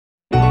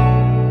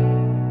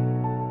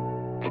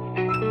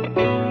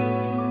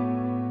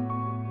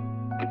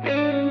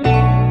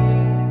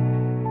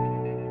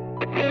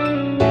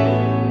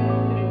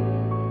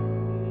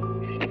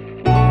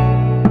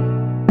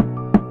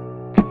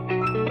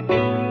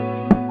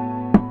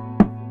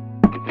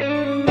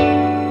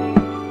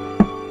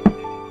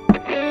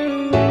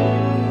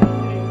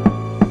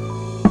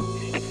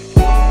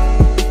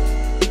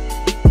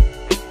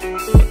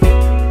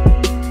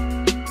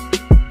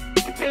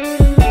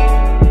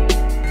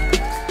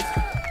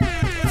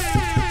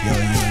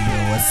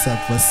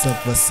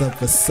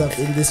What's up,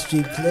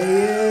 industry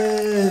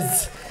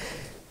players?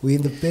 We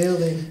in the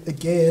building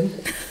again.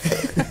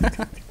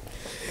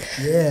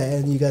 Yeah,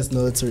 and you guys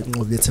know it's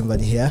Nqobile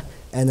Tembane here,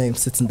 and I'm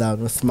sitting down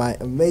with my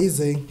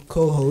amazing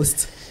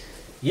co-host.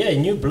 Yeah,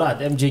 new blood,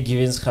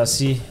 Givens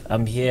Kgasi.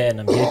 I'm here and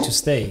I'm here to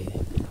stay.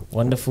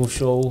 Wonderful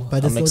show.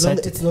 But I'm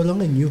excited. It's no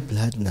longer new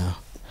blood now.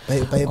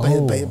 By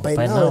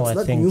now, it's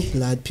not new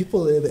blood.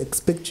 People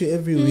expect you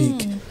every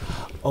week.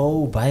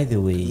 Oh, by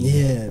the way.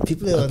 Yeah,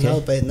 people are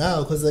now by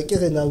now, because like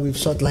now we've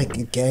shot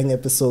like gang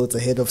episodes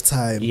ahead of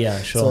time.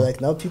 Yeah, sure. So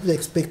like now people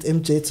expect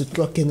MJ to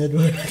clock in at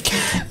work.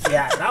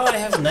 Yeah, now I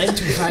have 9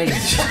 to 5.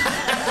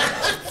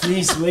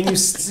 Please, when you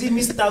see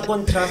me stuck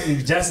on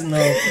traffic, just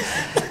know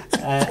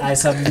I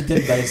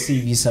submitted my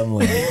CV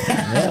somewhere.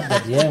 Yeah,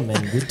 but yeah,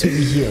 man, good to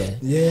be here.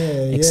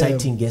 Yeah,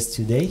 exciting guest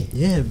today.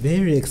 Yeah,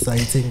 very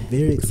exciting.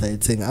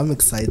 I'm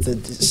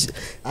excited.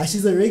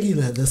 She's a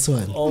regular, this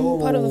one. Oh,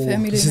 I'm part of the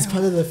family. She's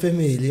part of the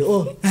family.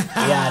 Oh,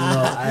 yeah,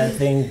 no, I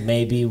think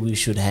maybe we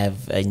should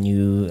have a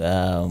new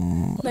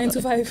 9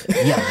 to 5.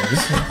 Yeah,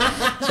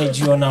 edge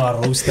you on our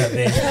roster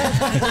there.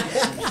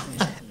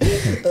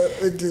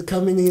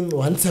 Coming in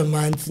once a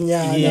month.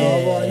 Yeah,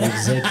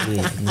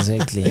 exactly.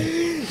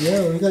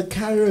 Yeah, we got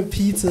Kyra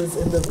Peters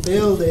in the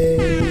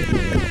building.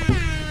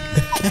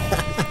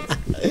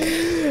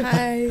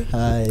 Hi.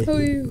 How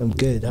are you? I'm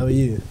good. How are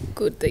you?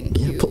 Good, thank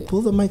you.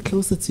 Pull the mic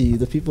closer to you.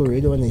 The people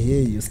really want to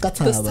hear you. This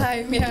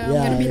time, yeah, I'm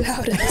gonna be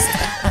louder this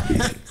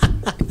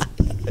time.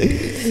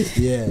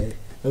 Yeah.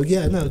 Oh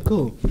yeah, no,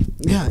 cool.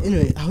 Yeah.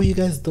 Anyway, how are you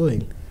guys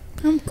doing?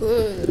 I'm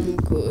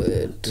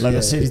good. Like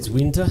I said, it's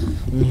winter,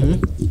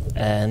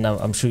 and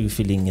I'm sure you're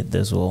feeling it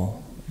as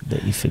well. The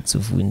effects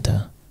of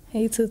winter.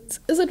 Hate it.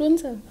 Is it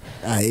winter?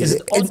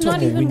 It's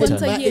not even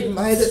winter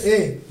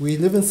here. We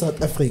live in South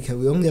Africa.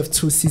 We only have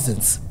 2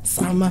 seasons: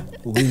 summer,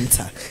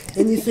 winter.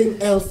 Anything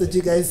else that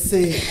you guys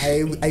say,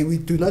 we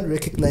do not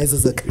recognize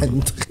as a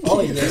country.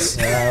 Oh yes,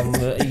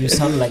 you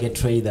sound like a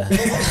trader.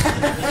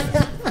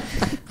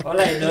 All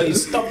I know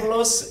is stop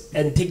loss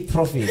and take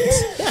profit.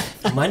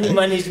 Money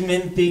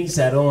management things,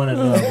 I don't want to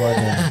know about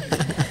them.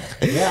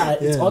 Yeah,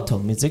 it's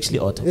autumn. It's actually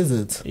autumn. Is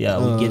it? Yeah,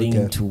 we're getting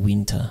into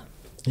winter.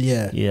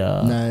 Yeah.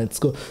 Nah, it's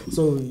cool.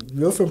 So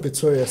you're from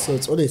Pretoria, so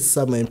it's always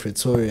summer in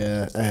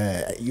Pretoria.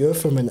 You're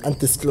from an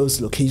undisclosed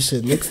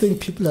location. Next thing,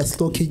 people are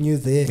stalking you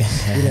there.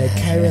 You're like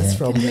Kyra's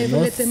from the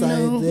north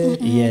side there.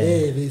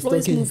 Yeah, they're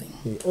always stalking.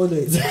 moving.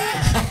 Always.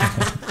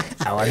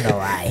 I wonder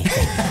why.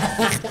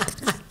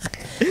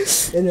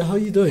 And how are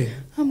you doing?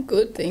 I'm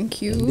good,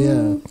 thank you.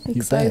 Yeah,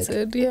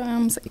 excited. Yeah,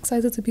 I'm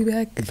excited to be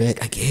back.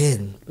 Back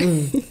again.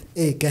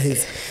 Hey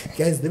guys,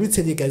 let me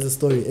tell you guys a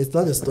story. It's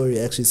not a story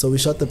actually. So we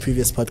shot the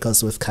previous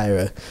podcast with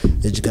Kyra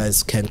that you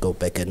guys can go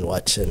back and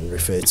watch and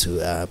refer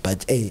to.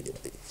 But hey,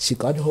 she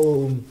got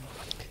home.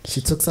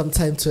 She took some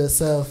time to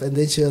herself, and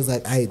then she was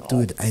like, "Hey,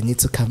 dude, I need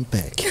to come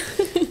back."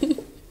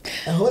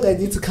 I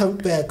need to come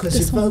back because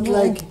she felt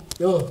like,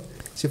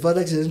 she felt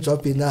like she didn't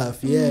drop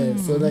enough. Yeah.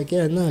 So like,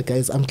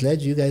 guys, I'm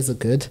glad you guys are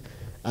good.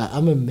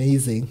 I'm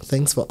amazing.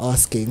 Thanks for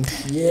asking.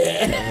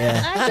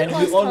 Yeah. And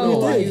we all know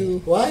why.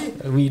 Why?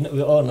 We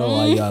all know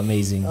why you're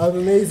amazing. I'm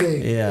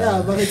amazing.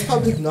 Yeah. But it's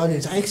public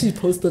knowledge. I actually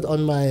posted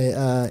on my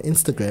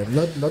Instagram,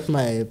 not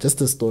my,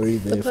 just a story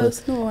there. The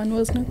personal one,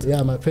 wasn't it?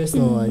 Yeah, my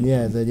personal one.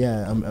 Yeah,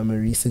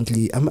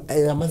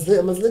 I must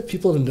let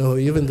people know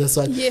even this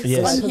one.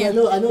 Yes.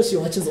 So I know she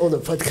watches all the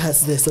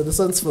podcasts there, so this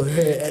one's for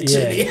her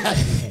actually. Yeah.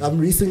 I'm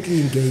recently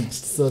engaged,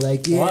 so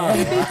like Wow.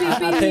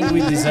 I think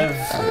we deserve.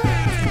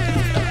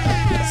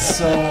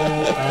 So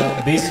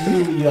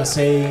basically, you are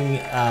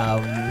saying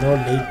no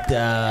late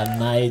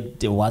night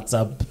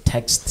WhatsApp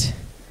text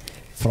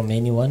from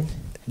anyone.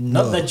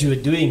 No. Not that you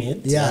are doing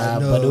it,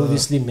 but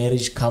obviously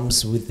marriage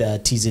comes with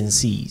T's and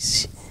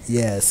C's.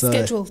 Yeah, so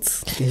scheduled.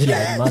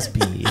 Yeah, it must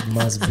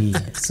be.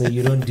 So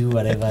you don't do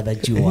whatever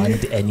that you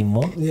want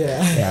anymore.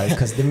 Yeah,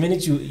 because the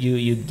minute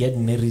you get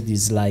married,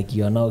 is like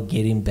you're now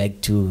getting back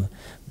to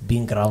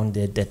being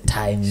grounded at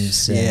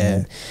times.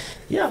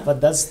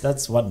 But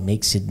that's what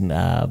makes it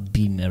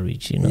be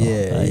marriage,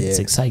 it's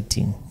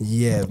exciting.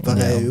 But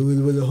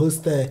we'll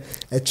host a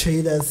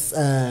traders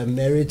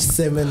marriage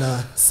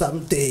seminar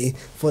someday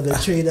for the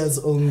traders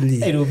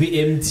only. It will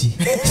be empty.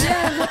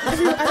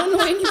 I don't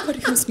know anybody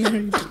who's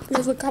married.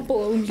 There's a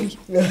couple only.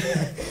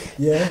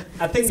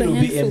 I think it will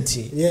be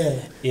empty.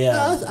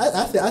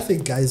 I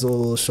think guys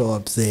will show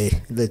up there,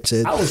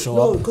 legit. I will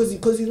show up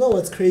because you know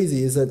what's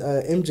crazy is that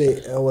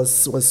MJ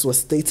was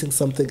stating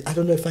something. I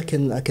don't know if I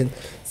can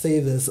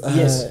say this.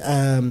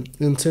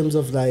 In terms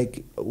of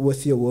like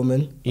with your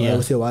woman,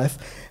 with your wife,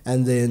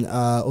 and then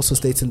also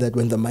stating that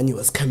when the money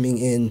was coming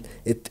in,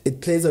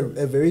 it plays a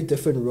very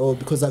different role,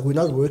 because like we're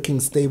not working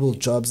stable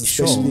jobs,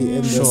 especially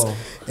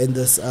in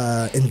this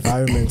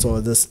environment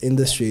or this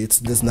industry.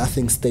 There's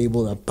nothing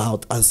stable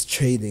about us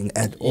trading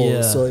at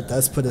all. So it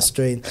does put a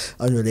strain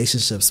on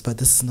relationships. But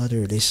this is not a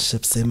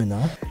relationship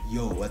seminar.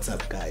 Yo, what's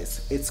up,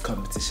 guys? It's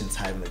competition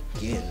time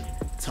again.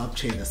 Top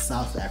Traders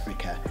South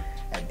Africa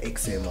and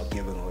XM are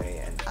giving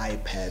away an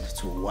iPad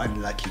to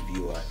one lucky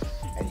viewer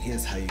And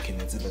here's how you can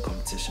enter the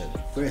competition.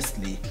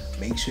 Firstly,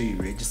 make sure you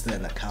register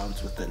an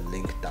account with the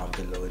link down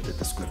below in the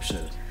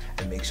description,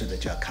 and make sure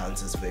that your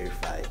account is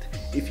verified.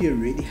 If you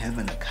already have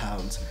an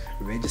account,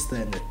 register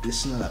an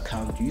additional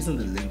account using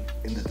the link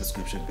in the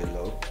description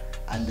below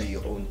under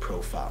your own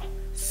profile.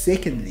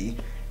 Secondly,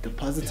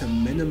 deposit a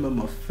minimum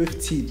of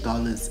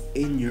 $50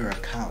 in your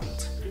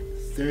account.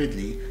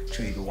 Thirdly,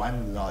 trade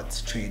one lot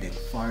trading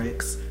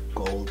Forex,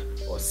 gold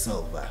or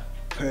silver.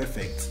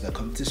 Perfect. The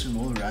competition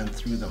will run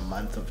through the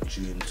month of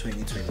June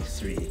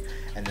 2023,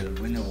 and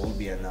the winner will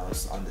be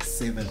announced on the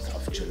 7th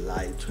of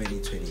July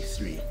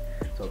 2023.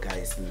 So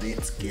guys,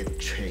 let's get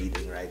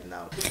trading right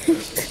now.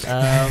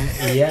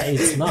 Yeah,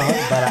 it's not,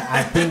 but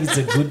I think it's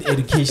a good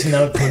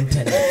educational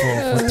content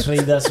for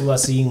traders who are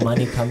seeing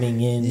money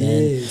coming in.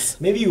 Yes.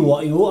 And maybe you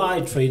are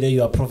a trader,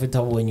 you are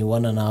profitable when you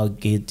want to now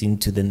get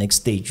into the next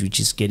stage,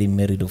 which is getting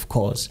married, of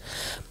course.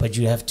 But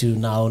you have to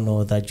now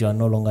know that you are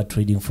no longer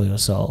trading for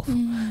yourself.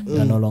 You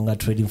are no longer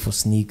trading for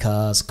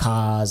sneakers,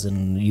 cars,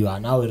 and you are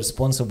now a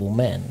responsible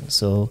man.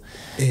 So,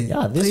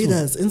 yeah,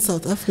 traders in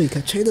South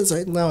Africa, traders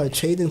right now are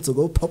trading to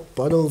go pop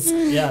bottles.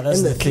 Yeah, that's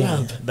in the thing.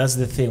 club. That's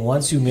the thing.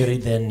 Once you marry,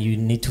 then you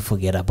need to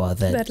forget about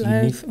that. That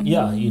life.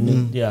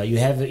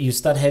 You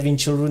start having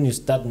children. You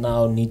start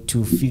now need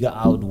to figure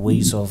out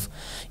ways of,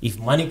 if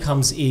money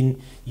comes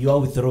in, you are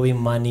withdrawing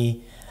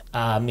money.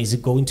 Is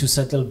it going to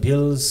settle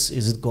bills?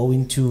 Is it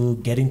going to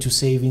get into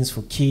savings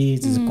for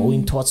kids? Is it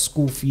going towards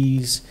school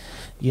fees?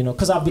 You know,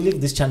 because I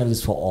believe this channel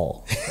is for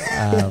all.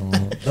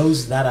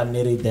 Those that are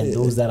married and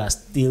those that are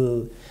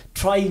still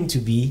trying to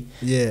be,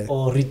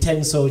 or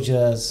return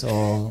soldiers,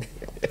 or,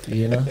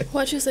 you know.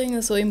 What you're saying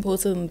is so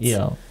important.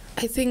 Yeah.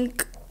 I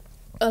think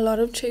a lot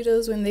of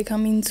traders, when they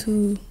come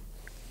into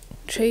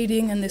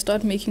trading and they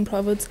start making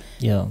profits,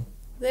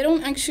 they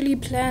don't actually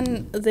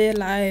plan their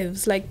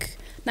lives. Like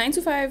 9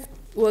 to 5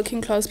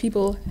 working class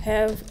people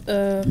have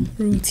a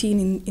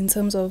routine in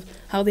terms of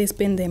how they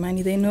spend their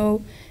money. They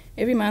know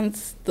every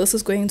month this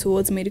is going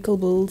towards medical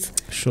bills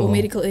or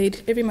medical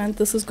aid. Every month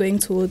this is going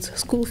towards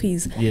school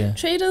fees.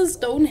 Traders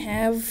don't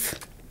have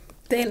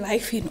their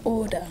life in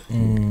order.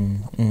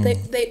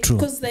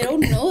 Because they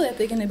don't know that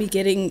they're going to be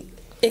getting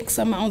X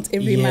amount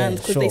every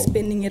month, because they're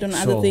spending it on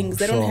other things.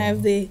 They don't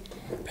have their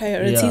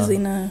priorities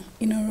in a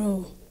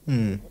row.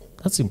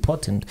 That's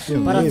important.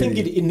 But I think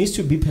it needs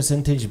to be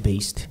percentage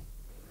based.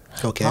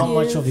 Okay. How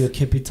much of your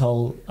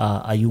capital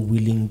are you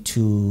willing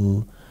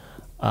to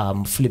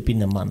flip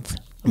in a month?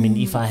 I mean,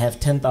 if I have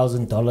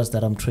 $10,000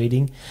 that I'm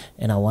trading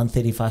and I want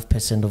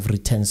 35% of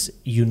returns,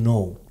 you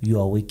know you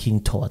are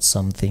working towards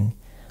something.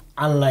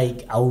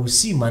 Unlike I will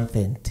see month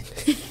end.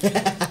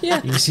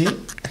 You see?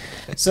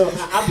 So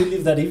I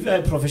believe that if you're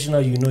a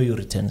professional, you know your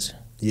returns.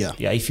 Yeah.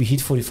 If you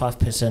hit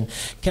 45%,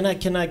 can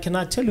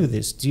I tell you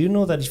this? Do you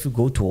know that if you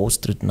go to Wall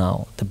Street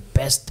now, the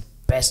best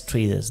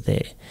traders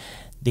there,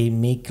 they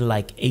make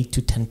like 8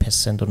 to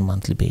 10% on a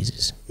monthly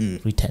basis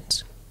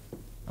returns.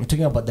 I'm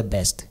talking about the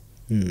best.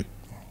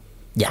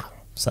 Yeah,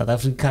 South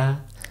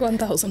Africa.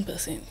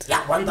 1,000%.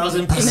 Yeah,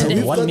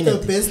 1,000%. 1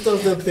 minute. The best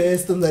of the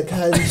best in the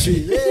country.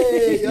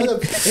 Hey, you're the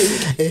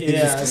best.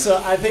 Yeah,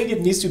 so I think it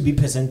needs to be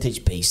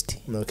percentage based.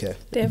 Okay.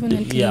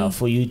 Definitely. Yeah,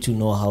 for you to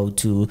know how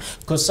to,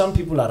 because some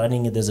people are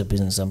running it as a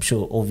business. I'm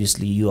sure,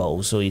 obviously, you are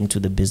also into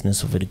the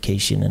business of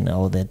education and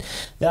all that.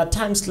 There are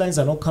times clients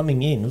are not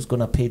coming in. Who's going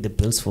to pay the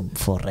bills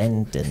for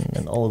rent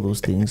and all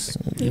those things?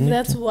 If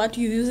that's what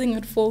you're using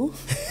it for.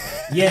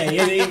 Yeah.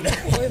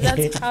 Or if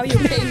that's how you're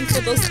paying for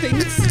those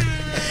things.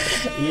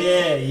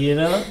 Yeah, you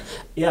know.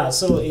 Yeah,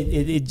 so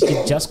it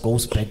just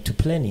goes back to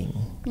planning.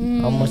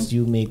 How much do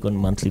you make on a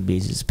monthly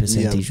basis,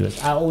 percentage?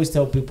 I always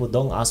tell people,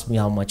 don't ask me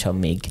how much I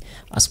make,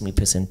 ask me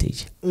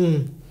percentage.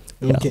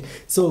 Okay,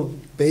 so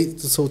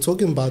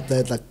talking about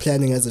that, like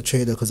planning as a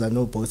trader, because I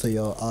know both of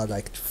y'all are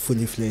like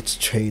fully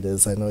fledged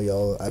traders. I know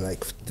y'all are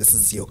like, this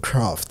is your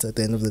craft at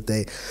the end of the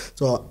day.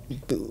 So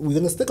we're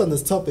gonna stick on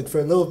this topic for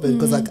a little bit,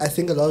 because like I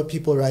think a lot of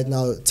people right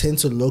now tend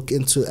to look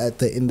at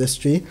the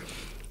industry,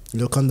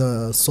 look on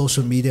the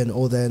social media and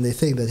all that, and they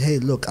think that, hey,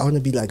 look, I want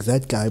to be like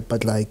that guy,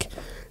 but like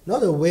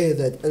not aware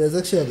that there's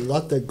actually a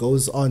lot that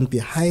goes on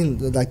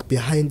behind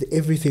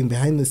everything,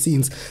 behind the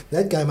scenes.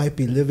 That guy might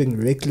be living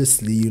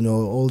recklessly, you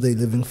know, all they're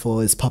living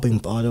for is popping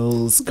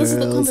bottles, This is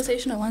the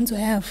conversation I want to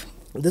have.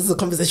 This is the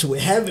conversation we're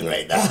having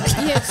right now.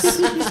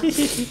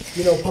 Yes.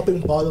 You know, popping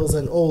bottles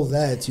and all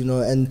that, you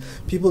know, and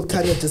people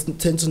kind of just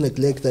tend to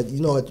neglect that,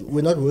 you know what,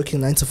 we're not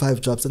working 9 to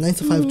 5 jobs. A 9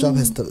 to 5 job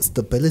has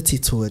stability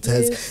to it.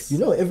 Has, you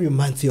know, every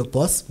month your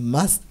boss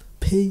must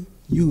pay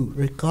you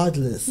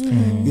regardless.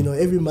 You know,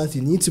 every month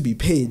you need to be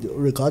paid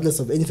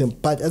regardless of anything.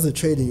 But as a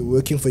trader, you're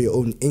working for your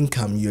own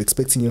income. You're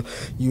expecting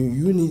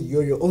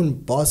you're your own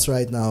boss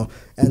right now.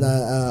 And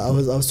I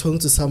was talking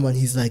to someone.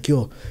 He's like,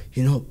 yo,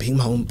 you know, being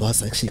my own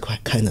boss actually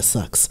kind of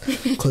sucks,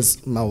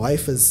 because my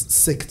wife is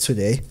sick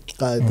today.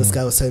 This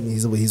guy was telling me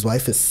his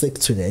wife is sick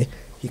today.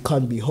 He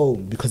can't be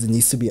home because he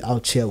needs to be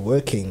out here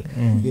working.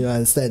 You know,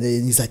 understand?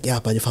 And he's like, yeah,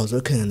 but if I was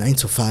working a 9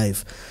 to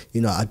 5, you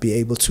know, I'd be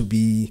able to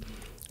be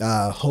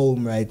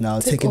home right now,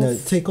 take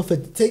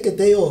a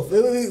day off.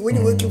 When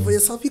you're working for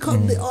yourself, you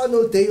can't. There are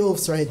no day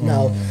offs right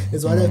now.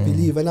 Is what I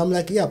believe, and I'm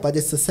like, yeah, but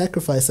it's a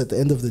sacrifice at the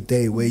end of the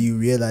day where you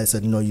realize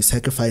that you're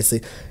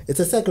sacrificing. It's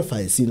a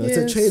sacrifice, It's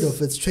a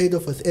trade-off. It's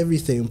trade-off with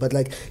everything. But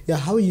like, yeah,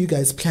 how are you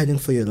guys planning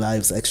for your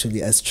lives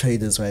actually as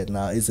traders right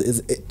now?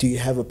 Do you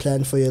have a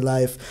plan for your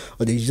life,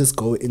 or do you just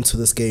go into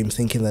this game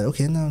thinking that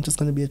okay, now I'm just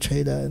gonna be a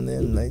trader, and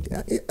then like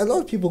a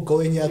lot of people go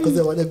in here because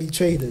they want to be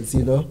traders,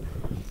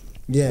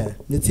 Yeah,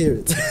 let's hear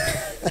it.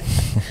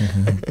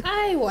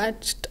 I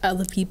watched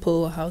other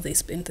people, how they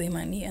spend their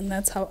money, and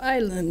that's how I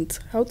learned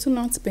how to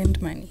not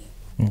spend money.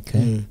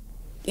 Okay.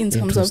 In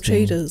terms of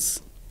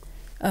traders.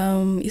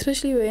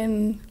 Especially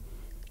when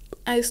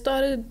I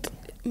started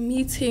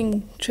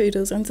meeting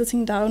traders and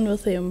sitting down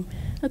with them.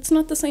 It's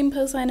not the same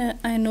person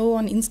I know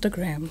on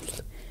Instagram.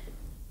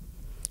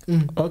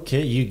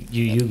 Okay,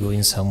 you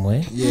going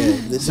somewhere? Yeah,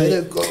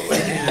 so, go.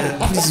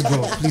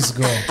 Please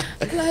go.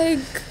 Like,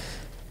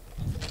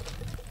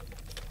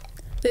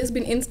 there's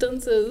been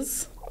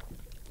instances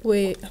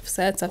where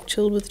I've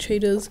chilled with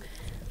traders,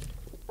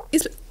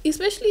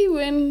 especially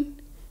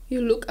when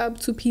you look up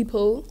to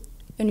people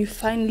and you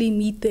finally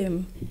meet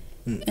them,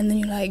 and then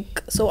you're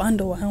like so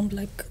underwhelmed,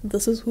 like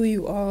this is who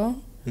you are,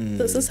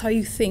 this is how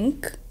you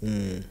think,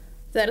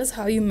 that is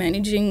how you're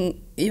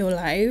managing your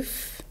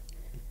life.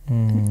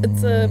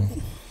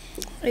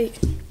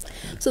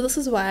 So this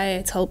is why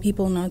I tell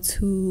people not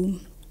to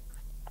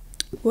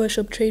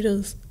worship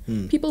traders.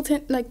 People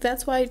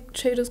that's why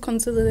traders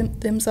consider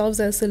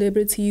themselves as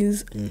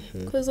celebrities,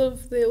 because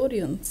of their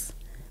audience.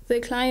 Their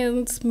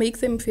clients make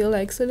them feel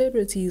like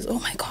celebrities. Oh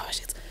my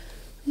gosh,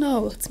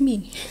 it's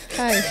me.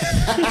 Hi.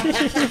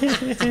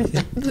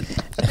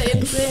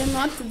 They're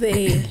not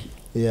there.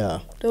 Yeah.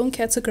 Don't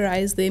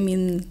categorize them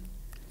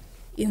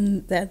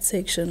in that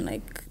section.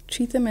 Like,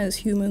 treat them as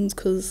humans,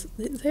 because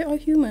they are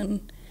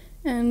human.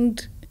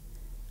 And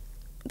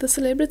the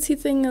celebrity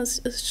thing is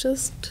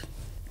just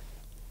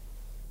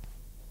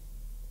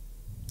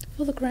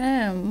for the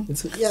gram.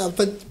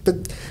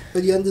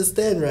 But you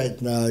understand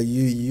right now,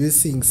 you're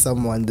seeing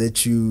someone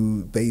that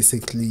you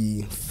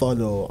basically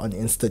follow on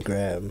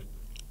Instagram.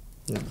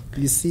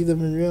 You see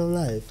them in real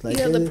life. Like,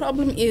 the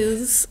problem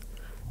is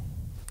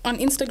on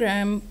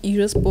Instagram you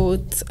just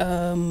bought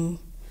a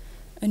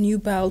new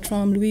belt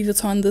from Louis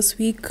Vuitton this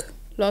week.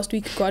 Last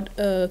week you got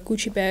a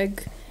Gucci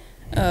bag.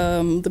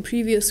 The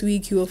previous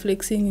week you were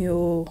flexing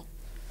your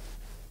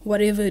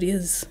whatever it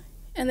is.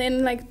 And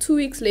then like 2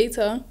 weeks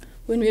later,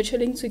 when we were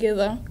chilling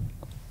together,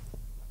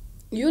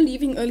 you're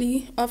leaving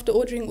early after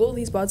ordering all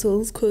these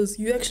bottles because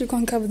you actually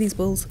can't cover these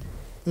bills.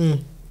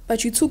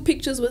 But you took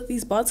pictures with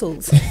these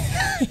bottles.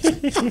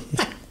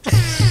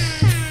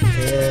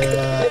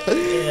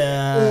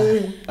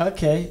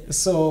 Okay,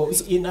 so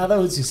in other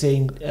words, you're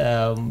saying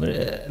a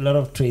lot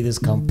of traders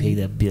can't pay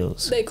their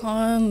bills. They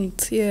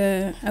can't.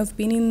 Yeah, I've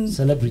been in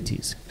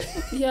celebrities.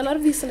 Yeah, a lot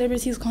of these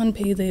celebrities can't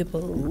pay their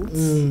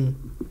bills.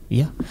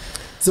 Yeah.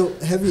 So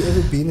have you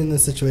ever been in a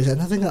situation,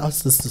 and I think I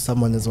asked this to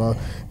someone as well,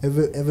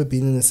 ever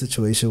been in a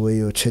situation where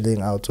you're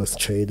chilling out with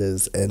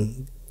traders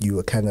and you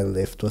were kind of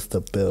left with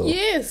the bill?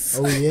 Yes.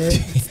 Oh yeah.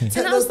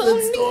 Tell us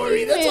the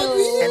story. That's what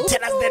we and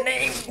tell us the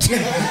name.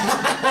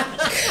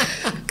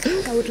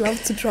 I would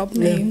love to drop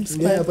names.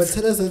 Yeah, but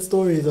tell us that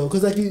story though,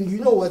 because like you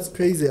know what's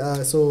crazy.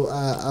 I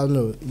don't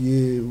know.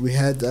 We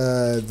had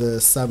the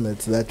summit,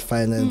 that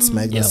finance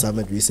magna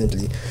summit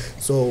recently.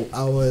 So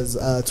I was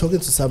talking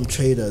to some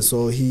trader.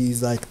 So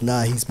he's like,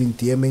 he's been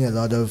DMing a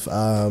lot of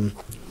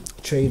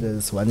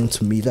traders wanting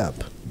to meet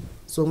up.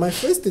 So my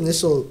first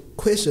initial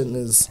question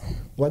is,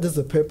 what is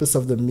the purpose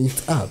of the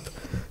meet up?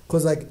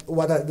 Because like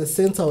the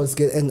sense I was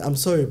getting, and I'm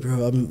sorry,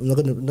 bro, I'm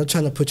not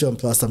trying to put you on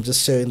blast. I'm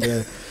just sharing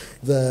the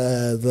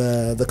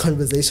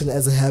conversation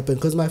as it happened.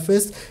 Because my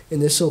first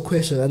initial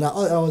question, and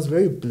I was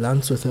very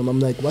blunt with him. I'm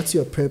like, what's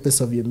your purpose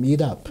of your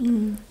meet up?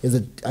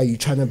 Are you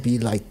trying to be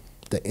like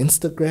the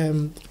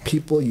Instagram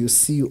people you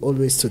see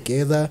always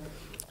together?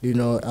 You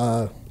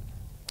know,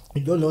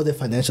 you don't know their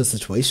financial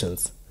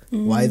situations.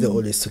 Why they're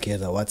always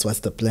together, what's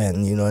the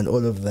plan, you know, and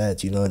all of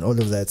that,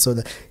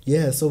 So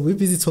so we're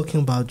busy talking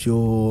about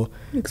your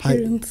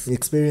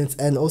experience,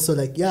 and also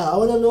like, I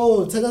want to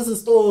know, tell us a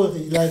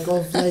story, like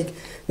of like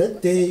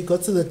that day you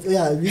got to the,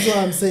 you know what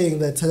I'm saying,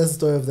 that tell us a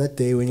story of that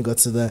day when you got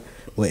to the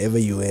wherever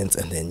you went,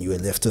 and then you were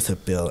left with a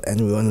bill, and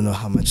we want to know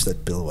how much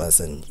that bill was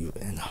and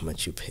how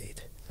much you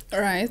paid. All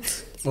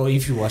right. Or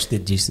if you wash the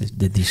dishes.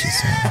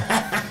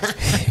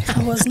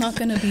 I was not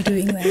gonna be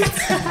doing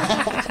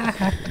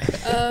that.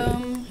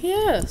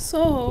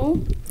 So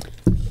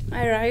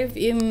I arrive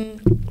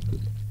in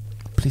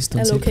a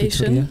location.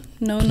 Pretoria.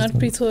 No, not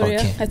Pretoria.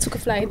 Okay. I took a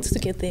flight to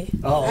get there.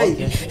 Oh,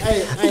 okay.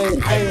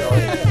 I know.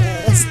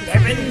 It's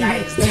very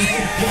nice.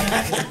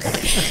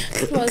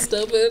 It was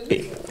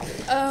Durban.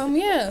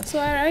 So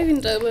I arrive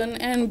in Durban,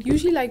 and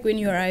usually like when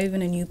you arrive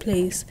in a new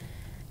place,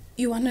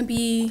 you wanna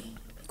be,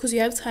 because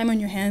you have time on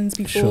your hands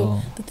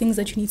before the things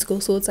that you need to go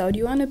sort out.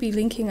 You want to be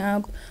linking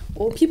up,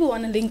 or people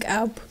want to link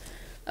up.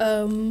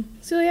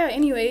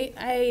 Anyway,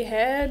 I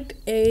had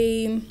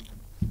a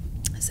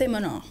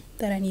seminar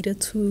that I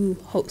needed to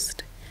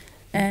host.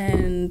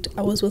 And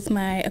I was with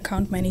my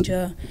account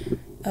manager.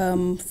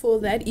 For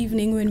that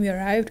evening when we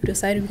arrived, we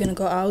decided we're going to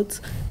go out.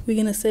 We're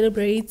going to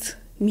celebrate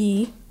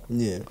me.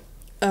 Yeah.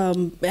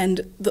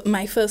 And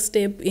my first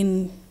step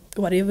in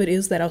whatever it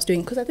is that I was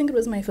doing, because I think it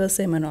was my first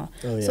seminar.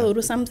 Oh, yeah. So it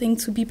was something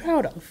to be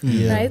proud of,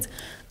 right?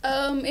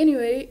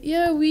 Anyway,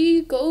 yeah,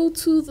 we go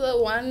to the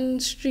one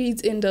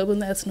street in Durban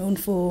that's known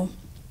for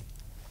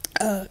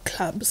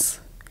clubs.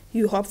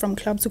 You hop from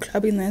club to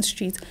club in that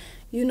street.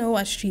 You know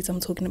what streets I'm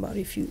talking about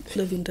if you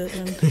live in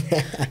Durban.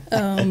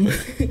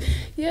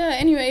 Yeah,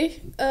 anyway,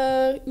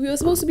 we were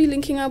supposed to be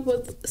linking up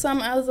with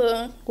some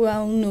other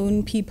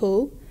well-known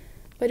people,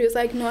 but he was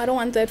like, no, I don't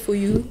want that for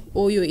you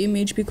or your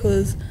image,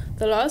 because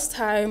the last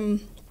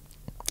time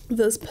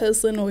this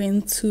person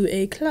went to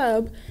a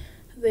club,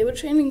 they were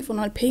training for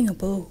not paying a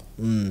bill.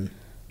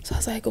 So I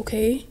was like,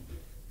 okay,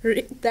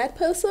 that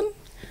person?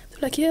 They're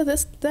like, yeah,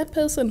 that's that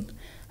person.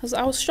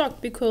 I was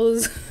shocked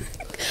because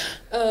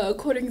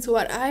according to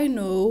what I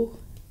know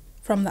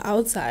from the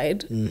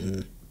outside,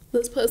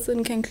 this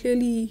person can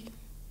clearly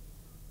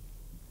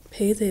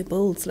pay their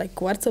bills.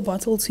 Like, what's a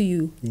bottle to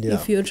you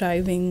if you're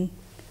driving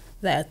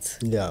that?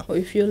 Or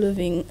if you're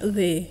living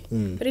there?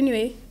 But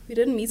anyway, we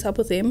didn't meet up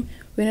with them.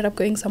 We ended up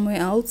going somewhere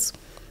else.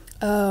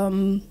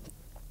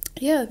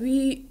 Yeah,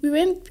 we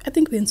went, I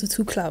think we went to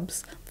 2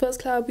 clubs.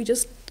 First club, we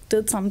just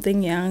did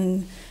something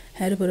young,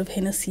 had a bit of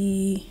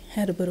Hennessy,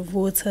 had a bit of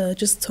water,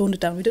 just toned it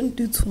down. We didn't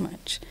do too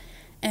much.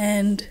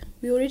 And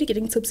we were already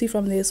getting tipsy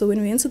from there. So when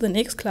we went to the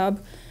next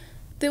club,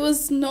 there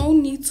was no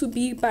need to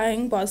be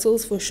buying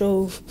bottles for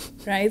show,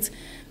 right?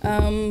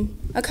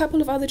 A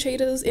couple of other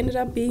traders ended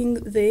up being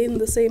there in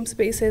the same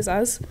space as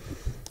us.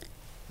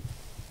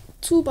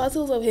 2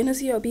 bottles of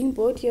Hennessy are being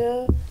bought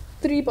here,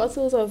 3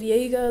 bottles of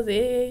Jaeger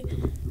there.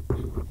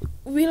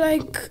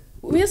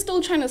 We're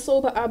still trying to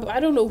sober up. I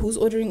don't know who's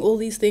ordering all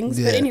these things.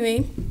 But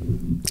anyway,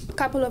 a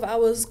couple of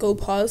hours go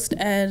past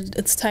and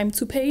it's time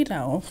to pay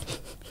now.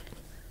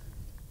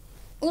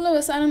 All of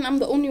a sudden, I'm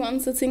the only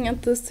one sitting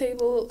at this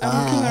table.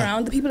 I'm looking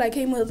around. The people I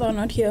came with are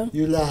not here.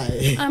 You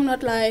lie. I'm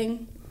not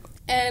lying.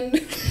 And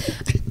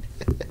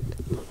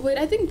wait,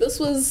 I think this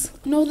was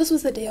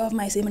the day of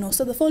my seminar.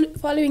 So the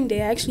following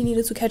day, I actually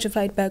needed to catch a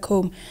flight back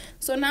home.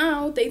 So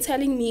now they're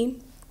telling me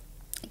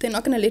they're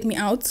not going to let me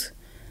out.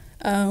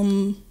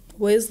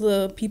 Where's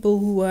the people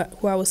who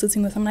I was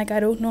sitting with? I'm like,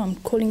 I don't know. I'm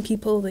calling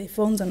people. Their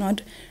phones are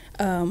not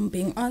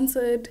being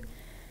answered.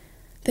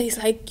 They're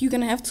like, you're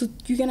gonna have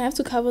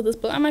to cover this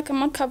bill. I'm like, I'm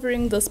not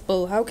covering this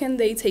bill. How can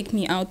they take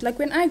me out? Like,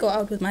 when I go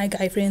out with my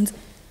guy friends,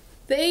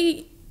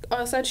 they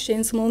are such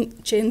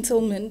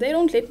gentlemen. They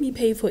don't let me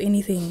pay for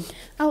anything.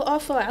 I'll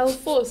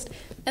force,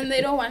 and they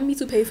don't want me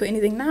to pay for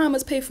anything. Now I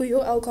must pay for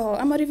your alcohol.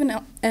 I'm not even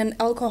an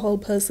alcohol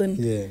person.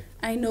 Yeah.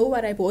 I know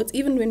what I bought.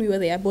 Even when we were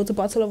there, I bought a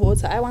bottle of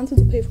water. I wanted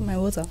to pay for my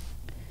water.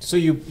 So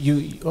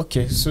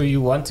so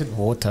you wanted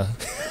water.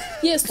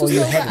 Yes, or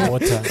you had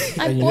water.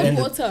 I bought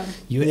water.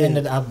 You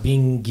ended up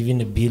being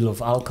given a bill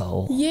of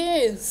alcohol.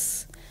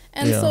 Yes.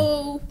 And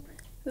so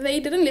they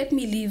didn't let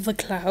me leave the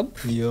club.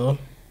 Yeah.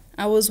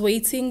 I was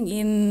waiting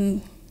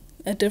in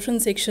a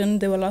different section.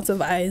 There were lots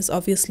of eyes,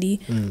 obviously.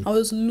 I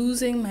was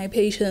losing my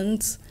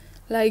patience.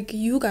 Like,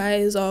 you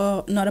guys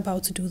are not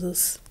about to do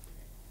this.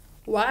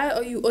 Why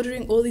are you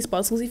ordering all these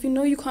bottles if you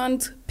know you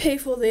can't pay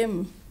for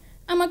them?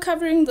 I'm not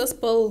covering this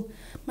bill.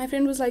 My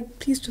friend was like,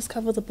 please just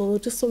cover the bill,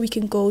 just so we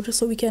can go, just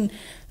so we can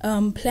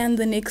plan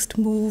the next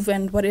move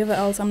and whatever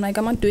else. I'm like,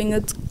 I'm not doing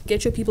it.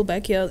 Get your people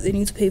back here. They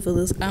need to pay for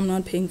this. I'm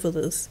not paying for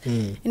this.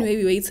 Anyway,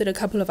 we waited a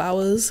couple of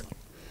hours.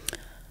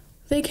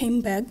 They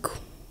came back.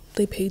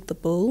 They paid the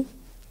bill.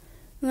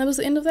 And that was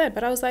the end of that.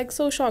 But I was like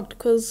so shocked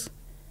because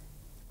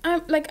I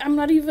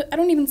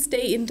don't even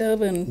stay in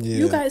Durban.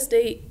 You guys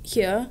stay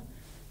here.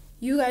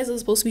 You guys are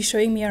supposed to be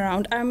showing me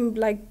around. I'm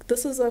like,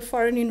 this is a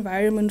foreign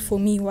environment for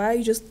me. Why are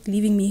you just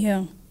leaving me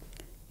here?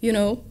 You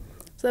know?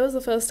 So that was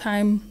the first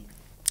time.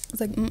 I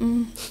was like,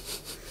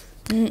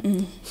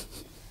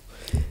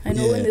 I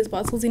know when there's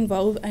bottles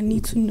involved, I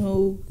need to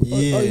know.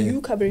 Are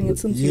you covering it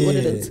since you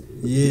ordered it?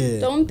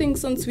 Yeah. Don't think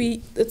since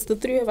it's the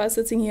 3 of us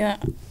sitting here,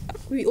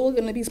 we all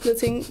gonna be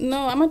splitting.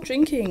 No, I'm not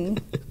drinking.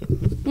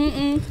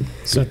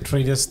 So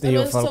traders stay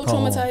off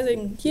alcohol. So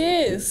traumatizing.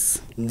 Yes.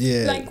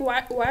 Yeah. Like,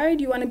 why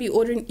do you want to be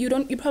ordering? You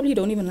probably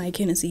don't even like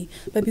Hennessy,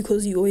 but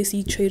because you always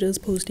see traders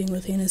posting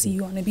with Hennessy,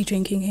 you want to be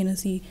drinking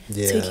Hennessy,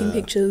 taking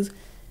pictures.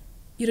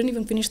 You don't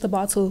even finish the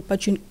bottle,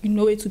 but you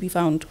know where to be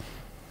found.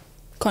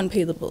 Can't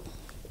pay the bill.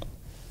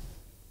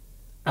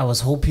 I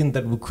was hoping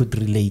that we could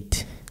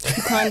relate.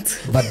 You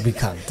can't. But we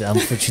can't,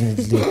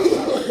 unfortunately.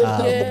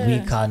 We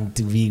can't.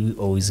 We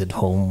always at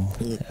home,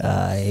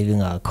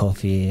 having our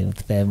coffee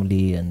with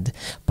family.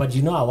 But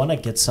I want to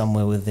get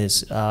somewhere with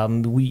this.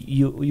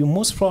 You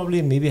most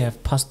probably maybe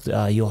have passed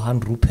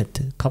Johan Rupert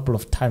a couple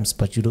of times,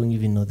 but you don't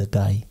even know the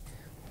guy.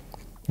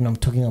 I'm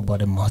talking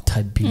about a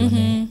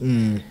multi-billionaire.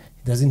 He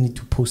doesn't need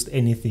to post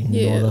anything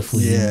in order for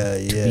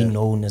him to be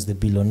known as the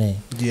billionaire.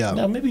 Yeah.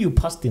 Now maybe you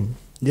passed him.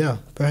 Yeah,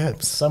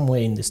 perhaps. Somewhere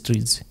in the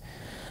streets.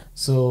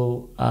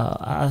 So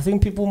I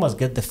think people must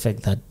get the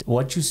fact that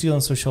what you see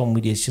on social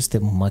media is just a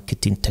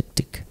marketing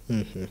tactic.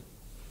 Mm-hmm.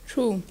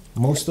 True.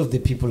 Most of the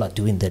people are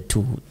doing that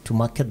to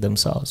market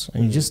themselves,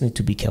 and you just need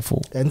to be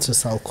careful. And to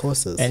sell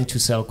courses.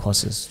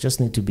 Just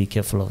need to be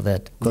careful of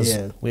that, because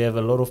we have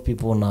a lot of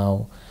people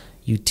now.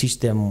 You teach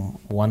them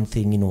one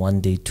thing in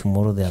one day,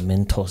 tomorrow they are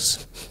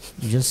mentors.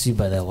 You just see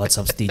by their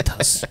WhatsApp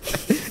status.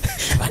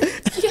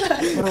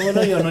 But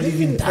whether you're not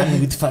even done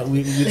with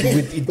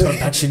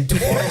introduction to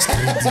Forex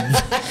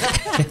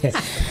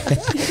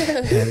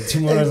trading.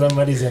 Tomorrow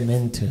somebody's a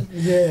mentor.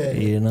 Yeah.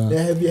 You know.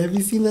 Yeah, have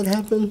you seen that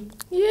happen?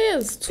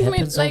 Yes. Too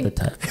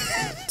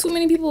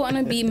many people want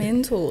to be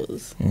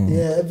mentors.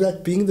 Yeah,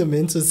 but being the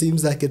mentor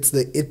seems like it's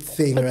the it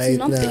thing right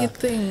now. It's not the it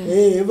thing.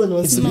 Hey, everyone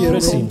wants to be a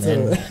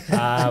mentor.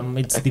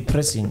 It's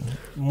depressing.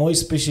 More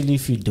especially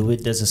if you do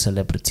it as a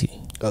celebrity.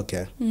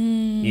 Okay.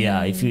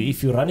 Yeah, if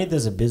you run it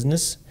as a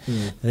business,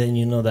 then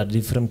you know that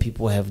different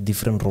people have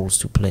different roles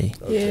to play.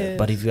 Okay.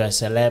 But if you are a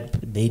celeb,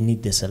 they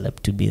need the celeb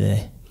to be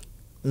there.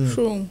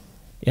 True.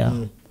 Yeah.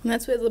 And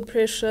that's where the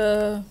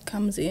pressure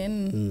comes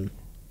in.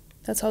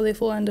 That's how they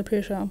fall under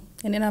pressure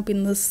and end up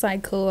in this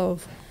cycle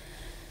of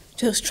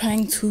just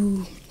trying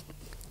to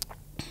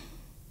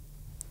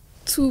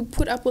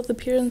put up with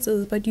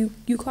appearances, but you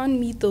can't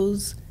meet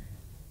those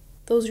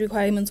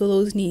requirements or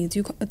those needs.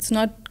 It's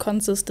not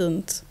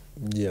consistent.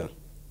 Yeah.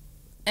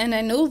 And I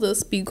know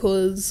this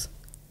because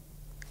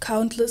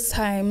countless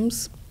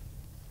times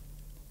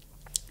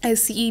I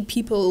see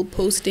people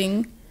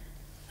posting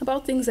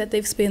about things that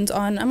they've spent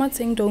on. I'm not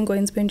saying don't go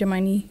and spend your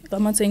money.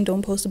 I'm not saying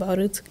don't post about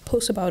it.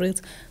 Post about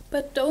it.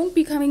 But don't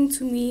be coming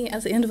to me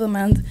at the end of the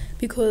month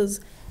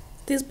because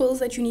there's bills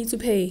that you need to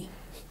pay.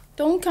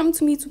 Don't come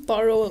to me to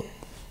borrow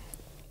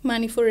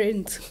money for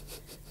rent.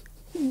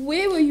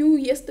 Where were you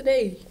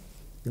yesterday?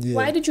 Yeah.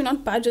 Why did you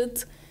not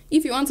budget?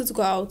 If you wanted to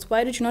go out,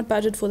 why did you not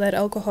budget for that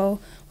alcohol?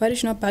 Why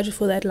did you not budget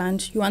for that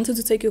lunch? You wanted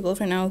to take your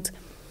girlfriend out.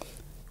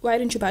 Why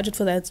didn't you budget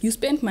for that? You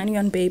spent money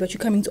on babe, but you're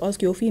coming to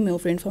ask your female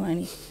friend for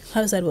money.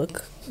 How does that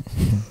work?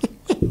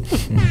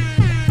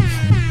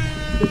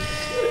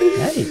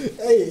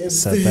 Hey,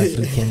 South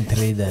African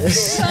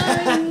traders.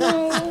 I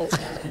know.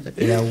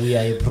 Yeah, we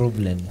are a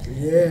problem.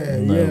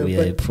 We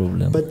are a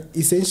problem. But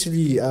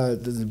essentially,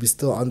 we're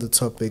still on the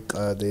topic,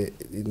 the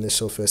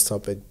initial first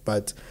topic,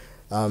 but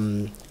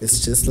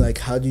it's just like,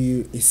 how do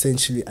you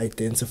essentially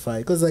identify?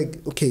 Because like,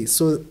 okay,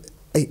 so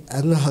I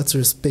don't know how to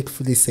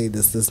respectfully say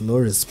this. There's no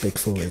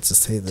respectful way to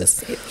say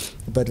this.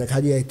 But like, how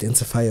do you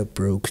identify a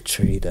broke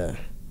trader?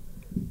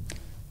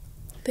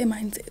 Their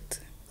mindset.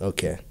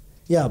 Okay.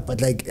 Yeah,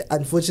 but like,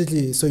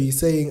 unfortunately, so you're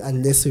saying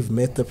unless you've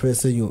met the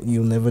person,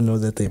 you'll never know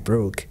that they're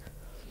broke.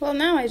 Well,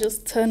 now I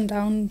just turn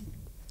down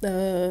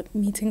the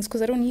meetings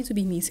because I don't need to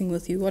be meeting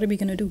with you. What are we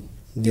gonna do?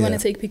 Do you want to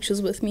take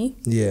pictures with me?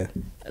 Yeah.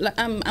 Like,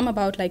 I'm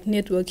about like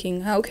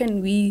networking. How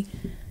can we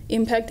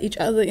impact each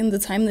other in the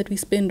time that we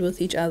spend with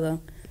each other?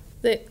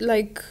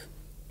 Like,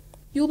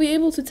 you'll be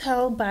able to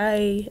tell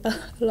by a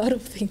lot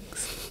of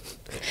things.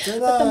 But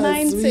the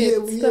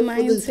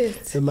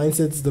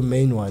mindset's the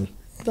main one.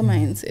 The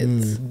mindset.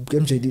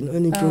 MJ, do you know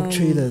any broke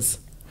traders?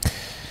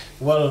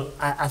 Well,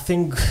 I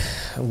think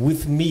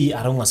with me,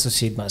 I don't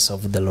associate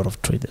myself with a lot of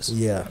traders.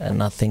 Yeah.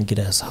 And I think it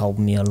has helped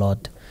me a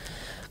lot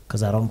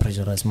because I don't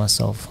pressurize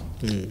myself.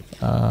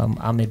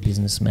 I'm a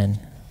businessman.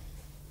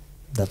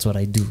 That's what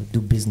I do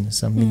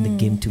business. I'm in the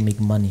game to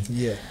make money.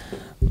 Yeah.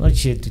 I'm not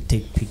here to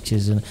take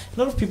pictures. And a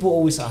lot of people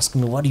always ask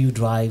me, what do you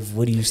drive?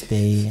 Where do you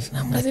stay? And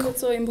I'm like, I think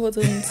it's so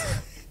important.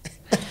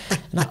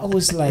 And I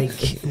was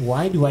like,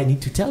 why do I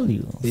need to tell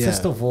you? Yeah.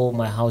 First of all,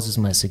 my house is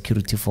my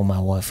security for my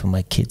wife and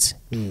my kids.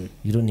 You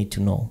don't need to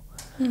know.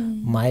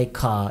 My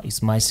car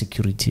is my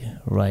security,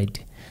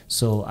 right?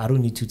 So I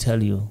don't need to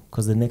tell you,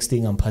 because the next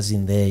thing I'm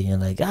passing there, you're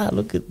like,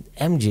 look at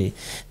MJ.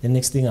 The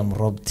next thing I'm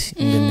robbed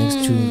in the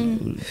next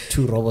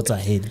two robots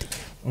ahead.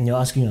 And you're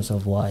asking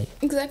yourself why.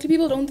 Exactly.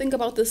 People don't think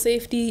about the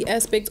safety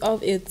aspect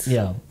of it.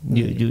 Yeah,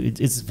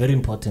 it's very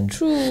important.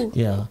 True.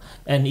 Yeah.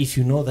 And if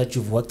you know that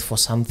you've worked for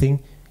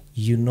something,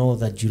 you know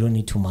that you don't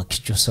need to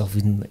market yourself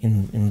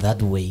in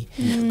that way.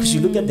 Because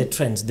you look at the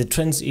trends. The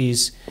trends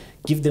is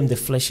give them the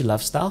flashy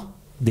lifestyle,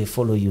 they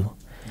follow you.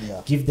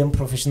 Yeah. Give them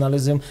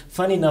professionalism.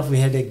 Funny enough, we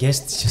had a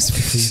guest just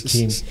before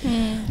he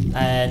came,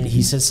 and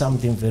he said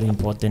something very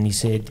important. He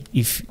said,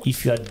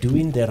 if you are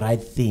doing the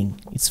right thing,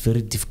 it's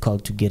very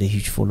difficult to get a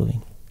huge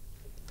following.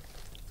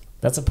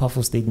 That's a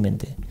powerful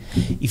statement there.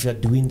 If you're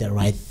doing the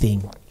right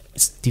thing,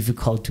 it's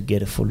difficult to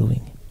get a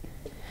following.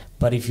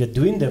 But if you're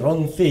doing the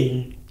wrong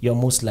thing, you're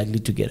most likely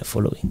to get a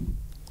following.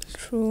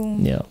 True.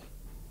 Yeah.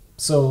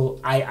 So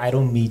I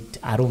don't meet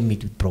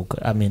with broker.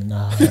 I mean,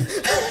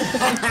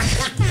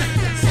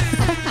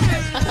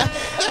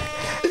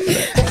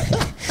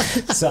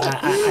 so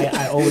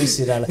I always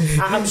say that.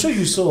 I'm sure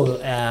you saw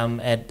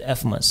at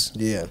FMAS.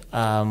 Yeah.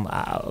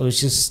 I was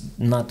just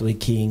not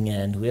working,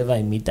 and whoever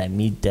I meet,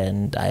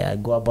 and I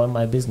go about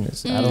my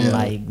business. I don't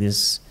like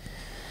this.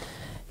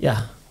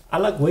 Yeah. I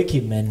like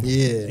working, man.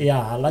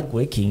 Yeah, I like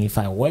working. If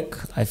I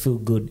work, I feel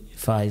good.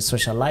 If I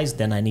socialize,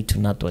 then I need to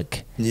not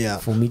work. Yeah,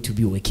 for me to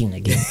be working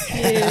again.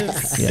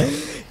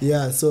 Yes.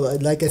 Yeah. So,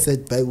 like I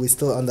said, but we're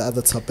still on the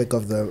other topic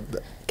of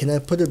can I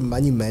put it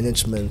money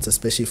management,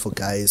 especially for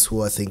guys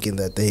who are thinking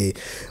that they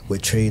were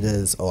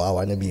traders or I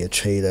want to be a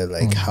trader.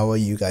 Like, how are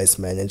you guys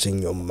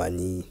managing your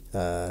money?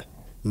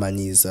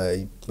 Monies.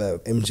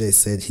 MJ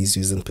said he's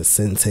using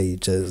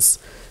percentages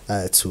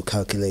to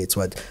calculate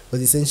but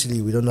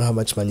essentially we don't know how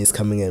much money is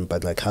coming in,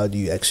 but like how do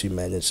you actually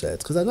manage that?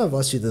 Because I know I've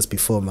asked you this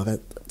before, Mara.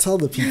 Tell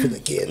the people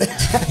again.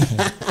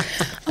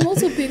 I'm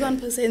also big on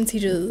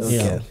percentages.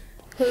 Okay.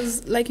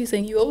 Because like you're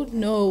saying, you won't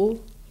know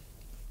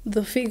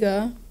the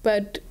figure,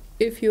 but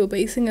if you're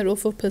basing it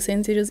off of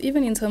percentages,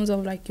 even in terms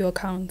of like your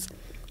accounts,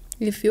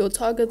 if your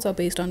targets are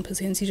based on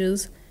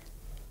percentages,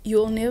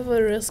 you'll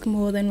never risk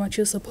more than what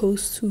you're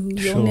supposed to.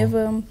 You'll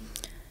never.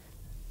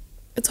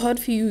 It's hard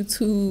for you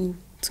to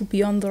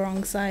be on the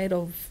wrong side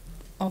of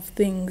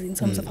things in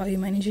terms of how you're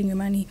managing your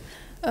money.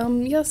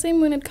 Same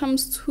when it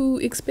comes to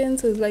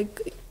expenses. Like,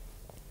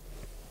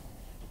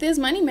 there's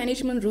money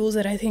management rules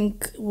that I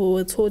think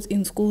were taught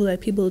in school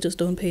that people just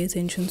don't pay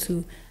attention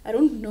to. I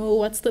don't know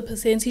what's the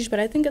percentage, but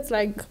I think it's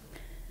like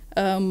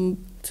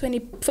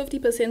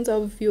 50%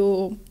 of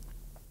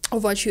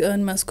what you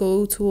earn must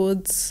go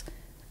towards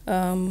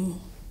your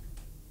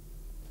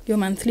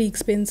monthly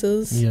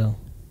expenses. Yeah.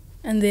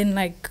 And then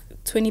like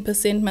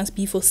 20% must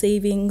be for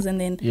savings,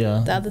 and then the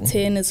other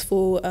 10 is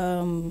for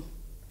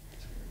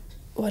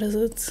what is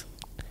it?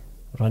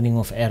 Running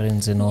of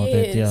errands and all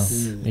that. Yeah.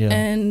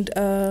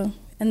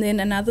 And then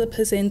another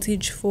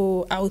percentage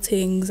for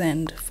outings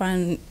and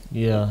fun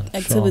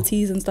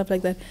activities and stuff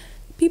like that.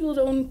 People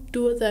don't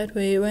do it that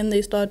way when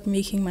they start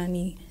making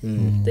money.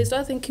 They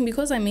start thinking,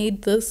 because I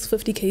made this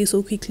 50K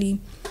so quickly,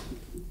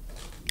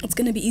 it's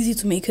going to be easy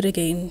to make it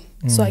again.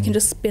 So I can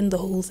just spend the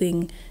whole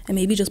thing and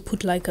maybe just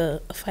put like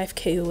a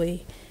 5K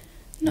away.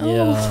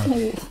 No.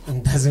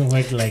 It doesn't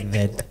work like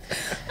that.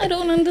 I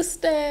don't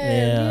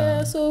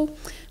understand. So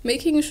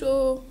making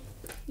sure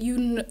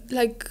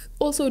like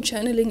also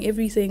channeling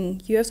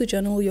everything. You have to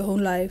journal your whole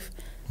life,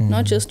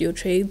 not just your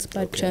trades,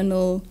 but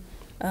journal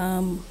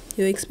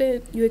your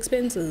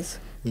expenses.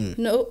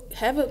 No,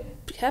 have a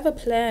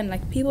plan.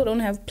 Like, people don't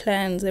have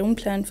plans. They don't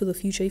plan for the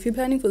future. If you're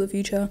planning for the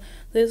future,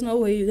 there's no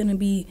way you're going to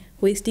be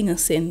wasting a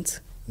cent.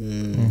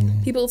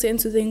 People tend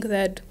to think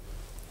that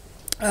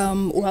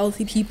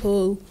wealthy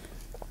people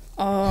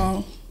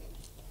are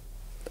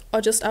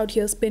just out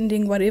here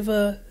spending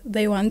whatever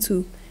they want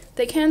to.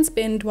 They can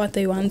spend what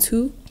they want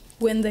to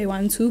when they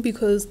want to,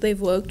 because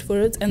they've worked for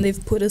it and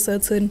they've put a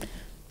certain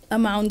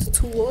amount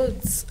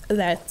towards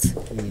that.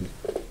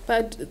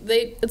 But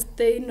they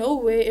know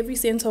where every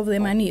cent of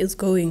their money is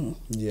going.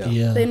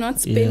 They're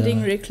not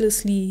spending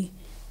recklessly.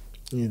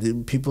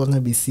 People want to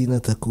be seen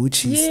at the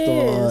Gucci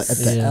store, at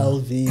the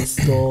LV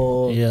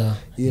store.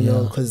 You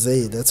know, because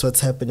that's what's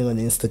happening on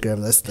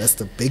Instagram. That's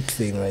the big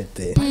thing right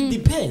there. But it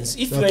depends.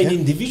 If you're an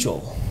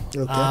individual,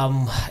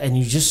 and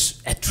you're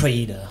just a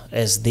trader,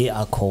 as they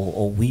are called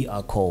or we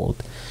are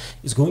called,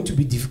 it's going to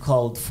be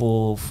difficult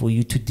for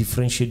you to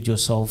differentiate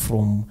yourself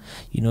from,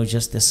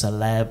 just a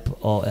celeb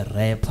or a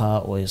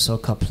rapper or a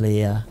soccer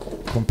player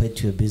compared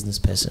to a business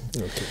person.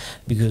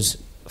 Because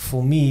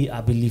for me,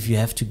 I believe you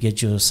have to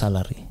get your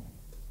salary.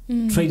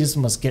 Traders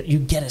must get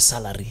a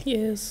salary.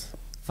 Yes.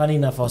 Funny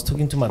enough, I was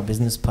talking to my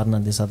business partner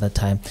this other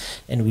time,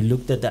 and we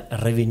looked at the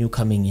revenue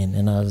coming in,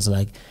 and I was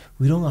like,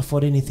 we don't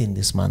afford anything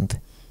this month.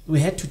 We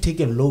had to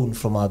take a loan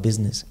from our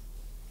business.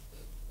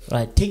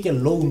 Right, take a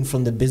loan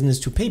from the business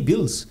to pay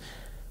bills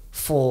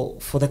for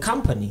the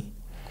company.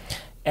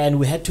 And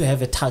we had to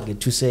have a target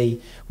to say,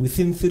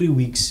 within 3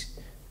 weeks,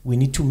 we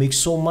need to make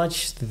so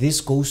much. This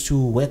goes to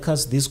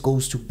workers, this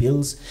goes to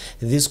bills,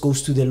 this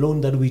goes to the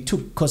loan that we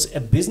took. Because a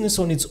business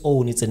on its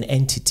own, it's an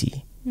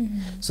entity.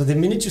 So the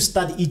minute you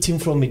start eating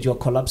from it, you're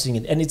collapsing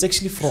it. And it's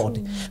actually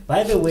fraud.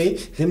 By the way,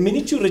 the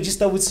minute you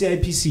register with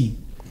CIPC,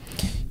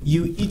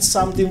 you eat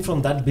something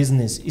from that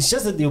business. It's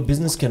just that your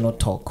business cannot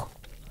talk.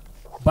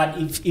 But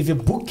if a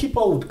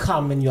bookkeeper would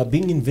come and you are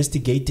being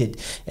investigated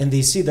and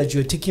they see that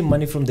you're taking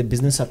money from the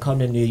business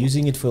account and you're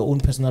using it for your own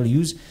personal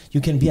use,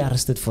 you can be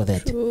arrested for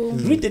that.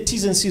 Read the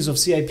T's and C's of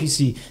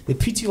CIPC, the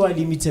PTY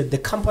Limited, the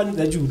company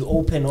that you would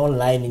open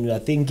online and you are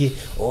thinking,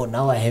 oh,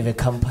 now I have a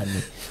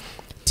company.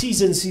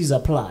 T's and C's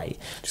apply.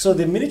 So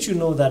the minute you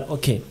know that,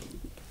 okay,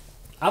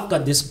 I've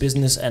got this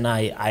business and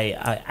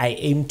I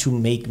aim to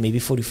make maybe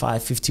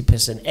 45,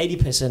 50%,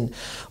 80%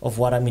 of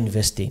what I'm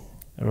investing.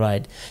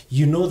 Right,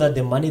 you know that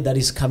the money that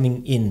is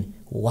coming in,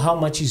 how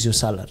much is your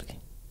salary?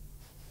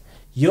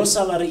 Your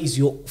salary is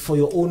for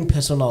your own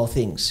personal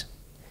things.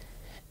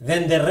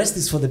 Then the rest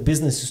is for the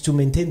business, is to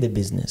maintain the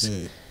business.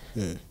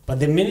 But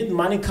the minute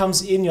money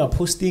comes in, you are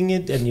posting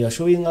it and you are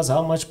showing us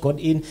how much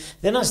got in.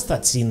 Then I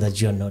start seeing that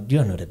you're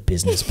not a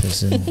business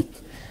person.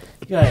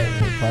 You're a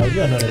rapper.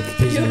 You're not a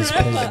business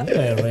person. You're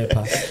a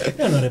rapper.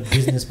 You're not a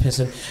business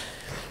person.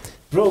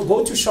 Bro,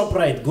 go to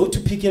ShopRite, go to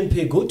Pick n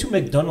Pay, go to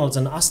McDonald's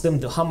and ask them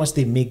how much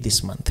they make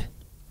this month.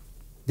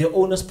 The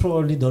owners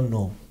probably don't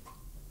know.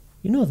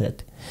 You know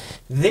that.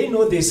 They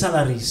know their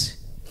salaries.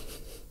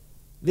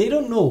 They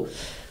don't know.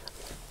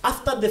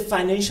 After the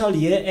financial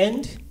year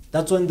end,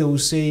 that's when they will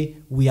say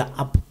we are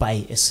up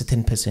by a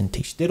certain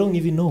percentage. They don't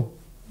even know.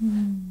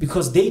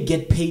 Because they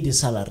get paid a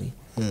salary.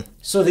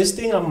 So this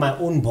thing, I'm my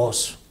own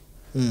boss.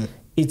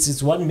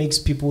 It's what makes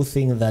people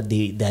think that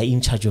they're in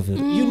charge of it.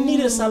 You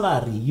need a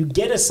salary. You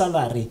get a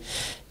salary.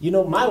 You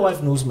know, my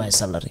wife knows my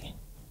salary.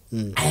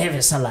 I have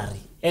a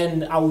salary.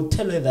 And I will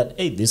tell her that,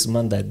 hey, this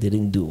month I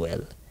didn't do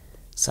well.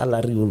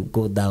 Salary will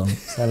go down.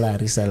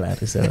 Salary.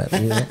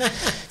 You know?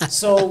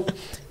 So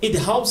it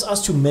helps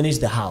us to manage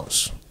the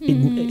house.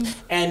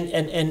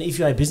 And if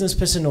you're a business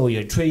person or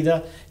you're a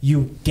trader,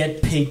 you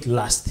get paid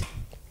last.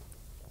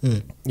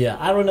 Yeah,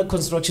 I run a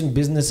construction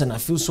business and I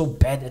feel so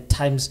bad at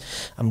times.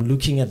 I'm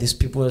looking at these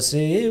people and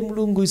say, hey,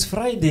 Mlungu, it's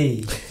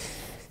Friday.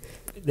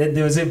 Then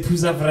they will say,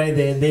 Pusa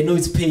Friday. They know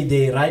it's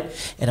payday, right?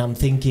 And I'm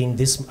thinking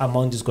this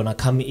amount is going to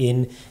come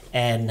in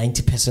and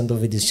 90%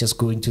 of it is just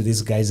going to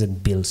these guys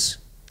and bills.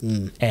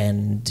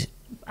 And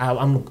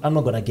I'm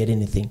not going to get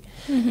anything.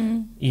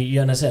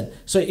 You understand?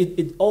 So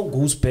it all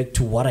goes back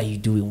to what are you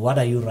doing? What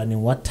are you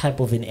running? What type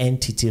of an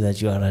entity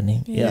that you are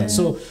running? Yeah.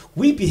 So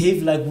we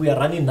behave like we are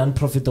running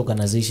non-profit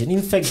organization.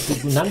 In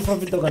fact,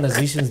 non-profit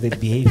organizations, they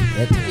behave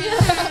better.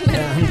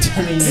 I'm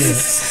telling you.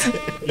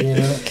 You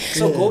know?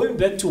 So going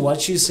back to what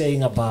she's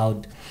saying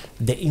about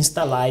the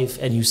Insta life,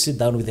 and you sit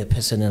down with a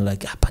person and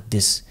like, but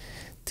this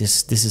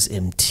is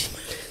empty.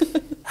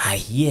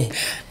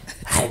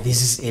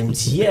 This is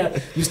empty. Yeah,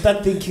 you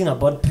start thinking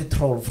about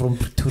petrol from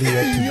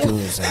Pretoria to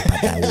Jones.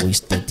 But I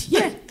wasted.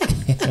 Yeah,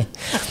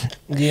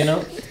 you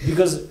know,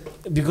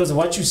 because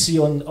what you see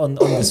on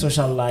the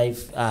social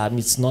life,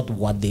 it's not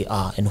what they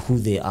are and who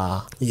they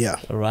are. Yeah,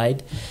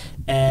 right.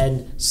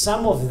 And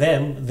some of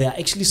them, they are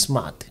actually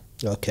smart.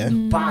 Okay,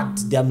 but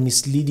they are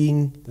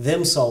misleading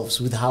themselves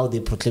with how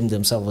they proclaim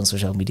themselves on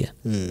social media.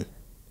 You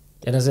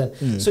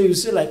understand? So you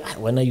say like,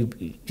 when are you?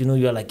 You know,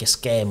 you're like a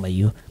scammer,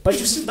 you. But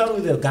you sit down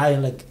with a guy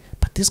and like,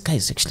 but this guy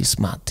is actually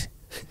smart.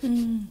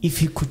 If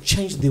he could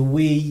change the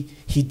way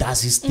he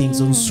does his things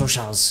on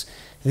socials,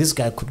 this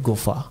guy could go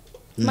far.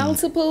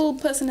 Multiple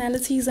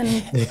personalities and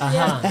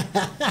yeah,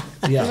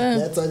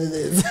 that's what it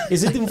is.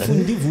 Is it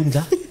Mfundi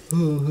Vunda?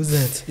 Who's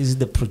that? Is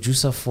the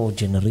producer for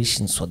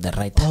Generations for the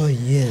writer? Oh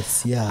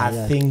yes, yeah.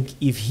 I think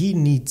if he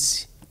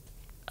needs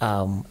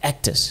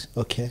actors,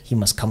 he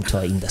must come to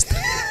our industry.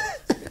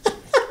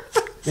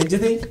 Don't you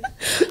think?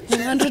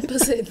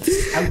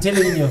 100%. I'm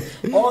telling you,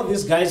 all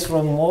these guys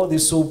from all the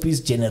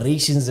soapies,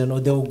 Generations, and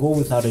all, they will go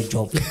without a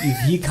job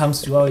if he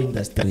comes to our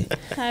industry.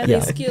 They're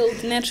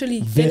skilled naturally.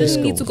 They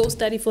didn't need to go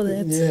study for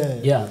that.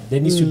 Yeah, there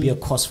needs to be a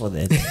course for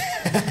that.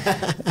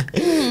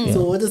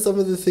 So, what are some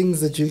of the things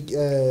that you,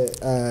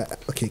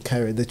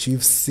 Kyra, that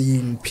you've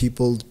seen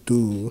people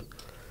do,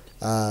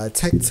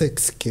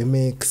 tactics,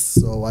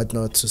 gimmicks, or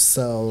whatnot to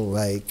sell,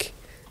 like?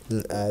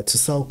 To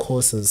sell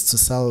courses, to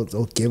sell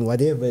or game,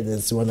 whatever it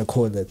is you want to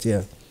call it,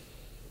 The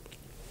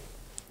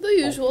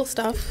usual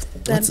stuff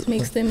that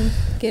makes them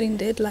get in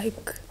debt,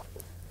 like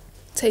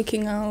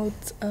taking out,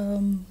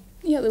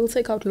 they will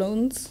take out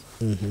loans.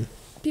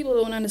 People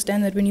don't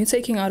understand that when you're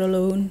taking out a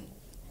loan,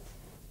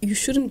 you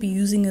shouldn't be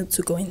using it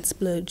to go and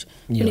splurge.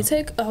 When you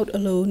take out a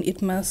loan,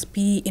 it must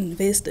be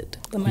invested.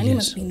 The money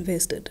must be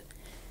invested.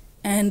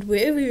 And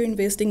wherever you're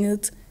investing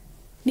it,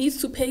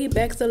 needs to pay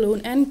back the loan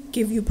and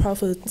give you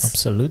profits.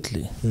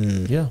 Absolutely.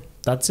 Yeah,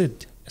 that's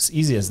it. As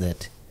easy as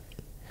that.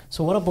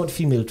 So what about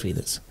female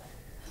traders?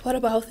 What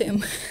about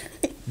them?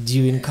 Do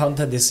you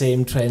encounter the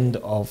same trend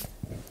of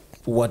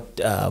what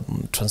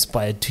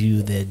transpired to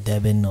you there,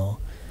 Devin? Or?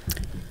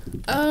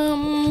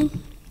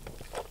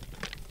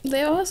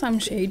 There are some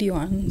shady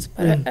ones,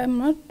 but I'm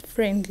not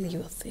friendly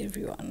with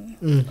everyone.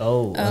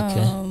 Oh,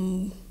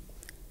 okay.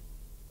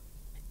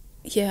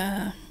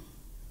 Yeah.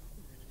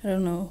 I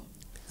don't know.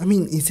 I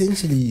mean,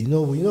 essentially, you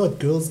know what,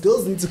 girls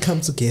need to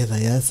come together,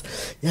 yes?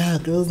 Yeah,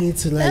 girls need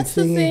to like... That's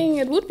the thing,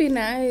 it would be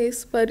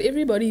nice, but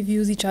everybody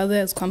views each other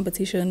as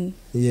competition.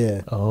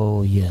 Yeah.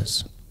 Oh,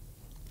 yes.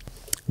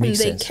 Makes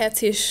sense. They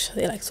cattish,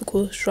 they like to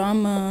cause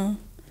drama.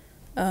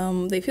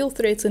 They feel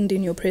threatened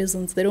in your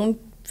presence. They don't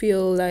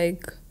feel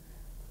like...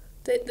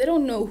 They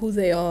don't know who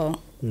they are.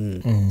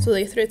 So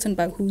they're threatened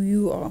by who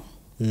you are.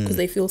 Because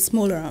they feel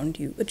small around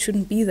you. It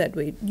shouldn't be that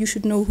way. You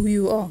should know who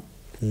you are.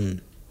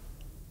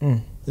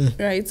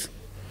 Right?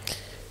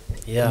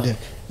 Yeah,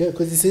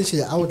 because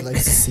essentially I would like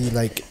to see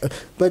like,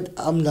 but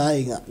I'm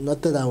lying.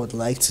 Not that I would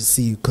like to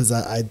see, because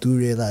I do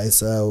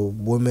realize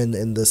women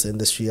in this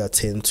industry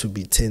tend to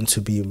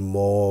be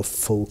more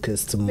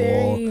focused,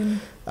 more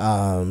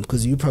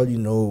because you probably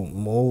know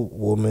more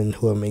women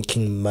who are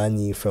making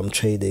money from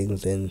trading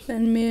than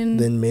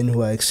men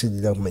who are actually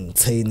like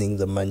maintaining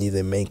the money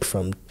they make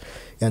from.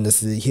 And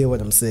you hear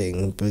what I'm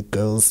saying? But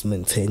girls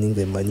maintaining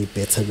their money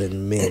better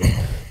than men,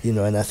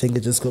 and I think it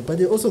just goes, but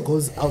it also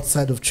goes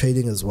outside of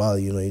trading as well.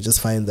 You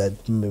just find that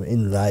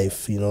in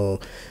life,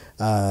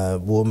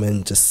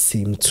 women just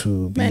seem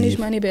to manage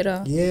money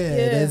better.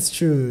 Yeah, that's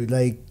true.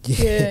 Like,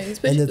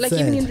 especially like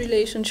even in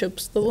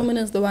relationships, the woman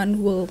is the one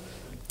who will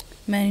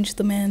manage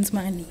the man's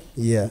money.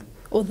 Yeah.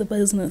 Or the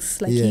business.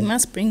 Like, he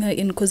must bring her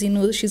in because he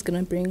knows she's going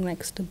to bring,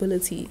 like,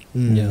 stability.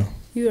 Yeah.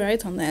 You're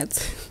right on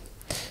that.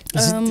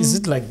 Is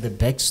it like the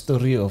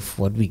backstory of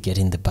what we get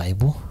in the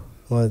Bible?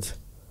 What?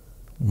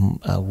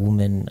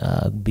 Women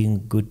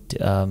being good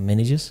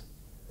managers?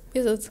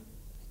 Is it?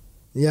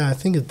 Yeah, I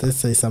think it does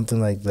say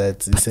something like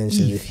that,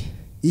 essentially.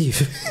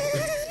 Eve.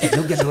 Hey,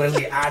 look at where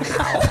we are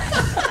now.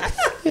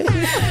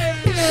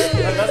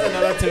 That's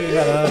another topic.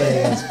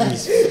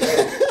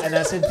 And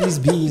I said, please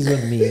be easy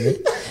on me.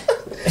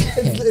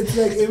 It's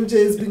like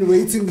MJ has been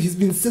waiting. He's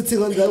been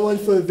sitting on that one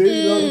for a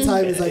very long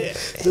time. It's like,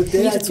 the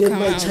day I get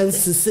my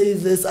chance to say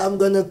this, I'm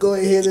going to go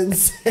ahead and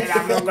say it.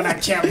 I'm not going to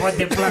care about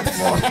the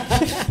platform.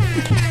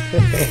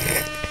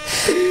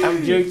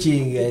 I'm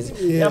joking, guys.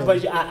 Yeah,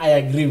 but I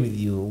agree with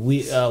you.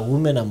 We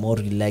women are more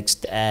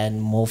relaxed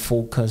and more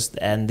focused,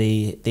 and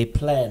they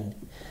plan.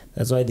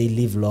 That's why they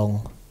live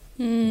long.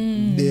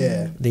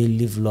 Yeah. They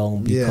live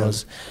long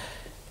because...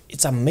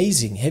 It's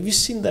amazing. Have you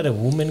seen that a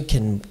woman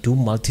can do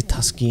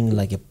multitasking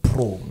like a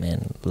pro,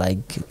 man?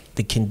 Like,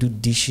 they can do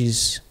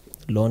dishes,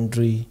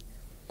 laundry,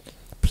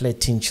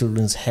 plaiting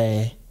children's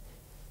hair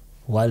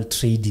while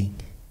trading.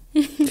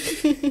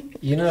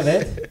 You know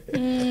that?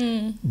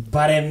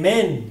 But a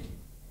man,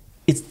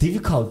 it's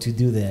difficult to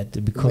do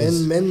that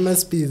because... Men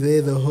must be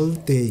there the whole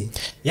day.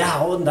 Yeah,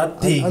 on that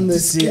day. On the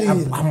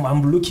screen.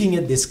 I'm looking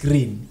at the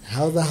screen.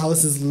 How the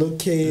house is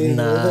looking,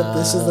 where the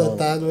dishes are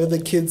done, where the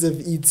kids have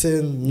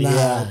eaten.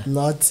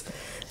 Not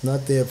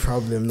their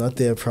problem. Not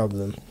their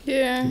problem.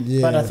 Yeah.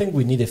 But I think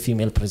we need a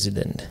female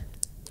president.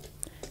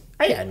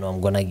 I know I'm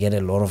going to get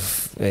a lot of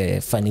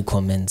funny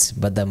comments,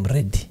 but I'm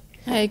ready.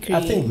 I agree.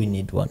 I think we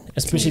need one,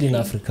 especially in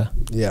Africa.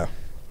 Yeah.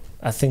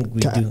 I think we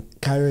do.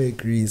 Kyra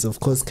agrees. Of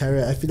course,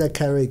 I feel like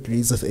Kyra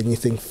agrees with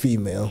anything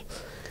female.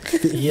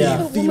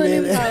 Yeah.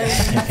 Female.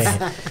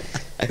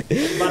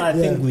 But I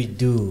think we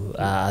do.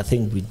 I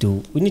think we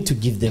do. We need to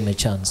give them a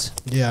chance.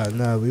 Yeah,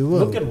 no, we will.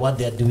 Look at what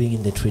they're doing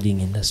in the trading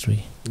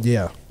industry.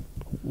 Yeah.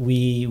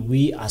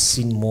 We are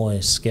seen more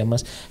as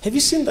scammers. Have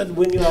you seen that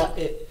when you are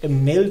a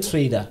male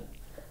trader,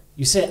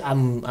 you say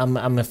I'm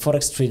a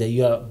Forex trader,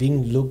 you are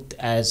being looked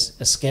as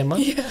a scammer?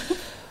 Yeah.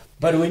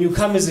 But when you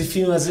come as a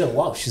female, I say,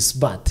 wow, she's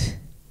smart.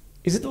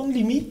 Is it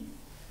only me?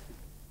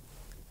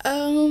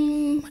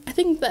 I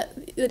think that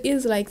it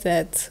is like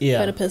that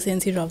quite a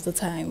percentage of the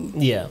time.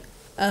 Yeah.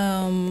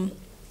 I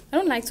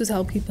don't like to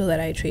tell people that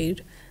I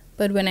trade,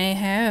 but when I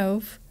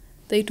have,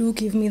 they do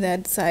give me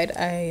that side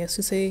eye as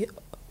to say,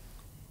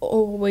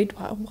 oh, wait,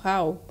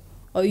 how?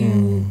 Are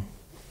you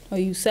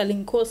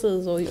selling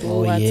courses or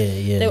what?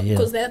 Yeah.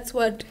 Because that's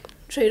what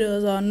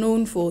traders are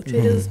known for.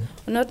 Traders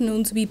are not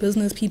known to be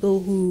business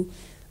people who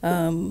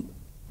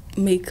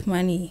make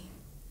money.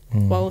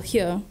 While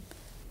here,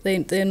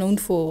 they're known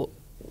for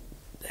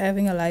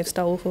having a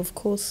lifestyle of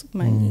course,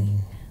 money.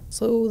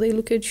 So they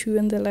look at you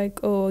and they're like,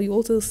 oh, you're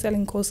also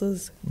selling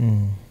courses.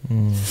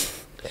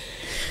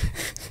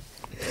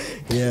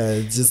 Yeah,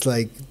 it's just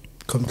like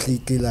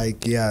completely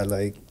like,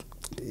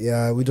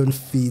 we don't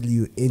feel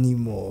you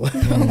anymore.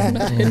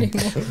 Not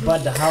anymore.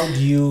 But how do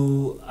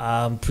you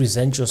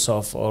present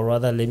yourself, or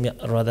rather, let me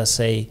rather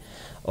say,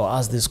 or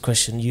ask this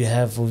question, you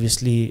have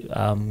obviously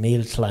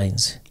male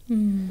clients.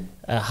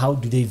 How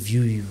do they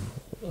view you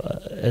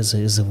as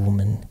a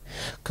woman?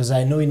 Because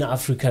I know in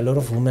Africa, a lot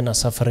of women are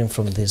suffering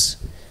from this.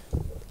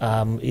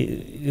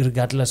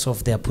 Regardless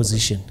of their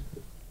position,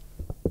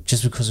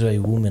 just because you're a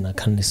woman, I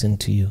can't listen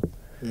to you.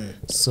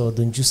 So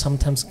don't you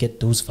sometimes get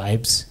those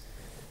vibes?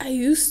 I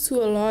used to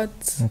a lot.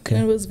 Okay.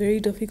 And it was very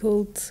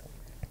difficult.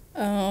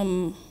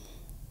 But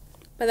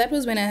that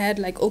was when I had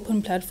like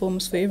open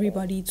platforms for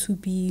everybody to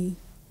be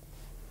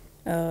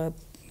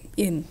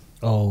in.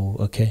 Oh,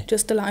 okay.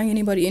 Just allowing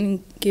anybody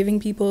in, giving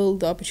people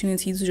the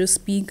opportunity to just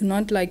speak,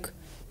 not like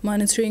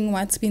monitoring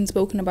what's been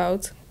spoken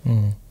about.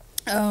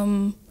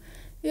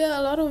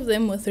 Yeah, a lot of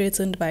them were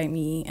threatened by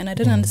me, and I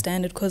didn't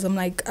understand it because I'm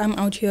like, I'm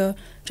out here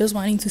just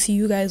wanting to see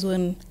you guys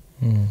win.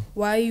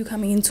 Why are you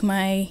coming into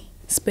my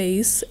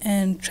space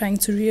and trying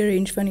to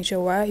rearrange furniture?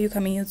 Why are you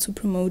coming here to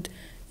promote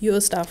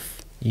your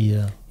stuff?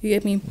 Yeah. You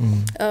get me?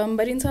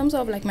 But in terms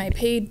of like my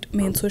paid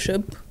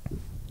mentorship,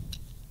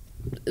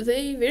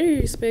 they very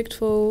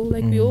respectful.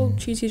 Like we all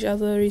treat each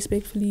other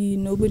respectfully.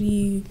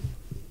 Nobody.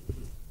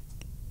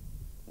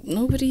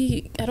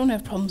 I don't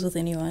have problems with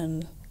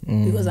anyone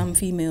because I'm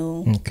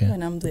female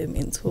and I'm their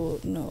mentor.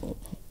 No.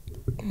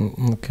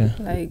 Okay.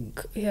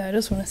 Like, yeah, I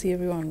just want to see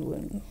everyone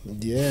win.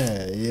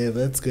 Yeah,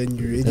 that's good.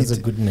 That's a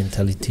good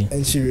mentality.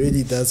 And she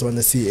really does want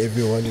to see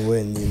everyone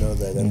win, you know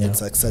that. And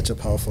it's like such a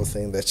powerful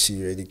thing that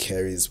she really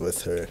carries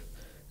with her.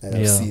 And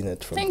I've seen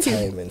it from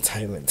time and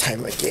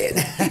time again.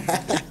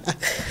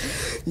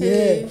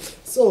 Yeah.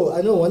 So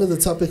I know one of the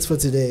topics for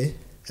today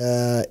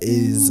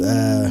is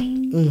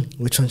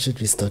which one should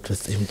we start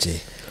with,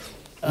 MJ?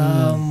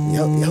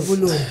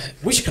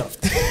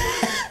 Witchcraft.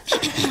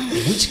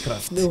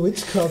 Witchcraft. The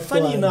witchcraft.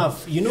 Funny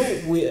enough, you know,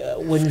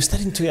 when you're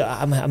starting to,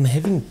 I'm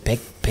having back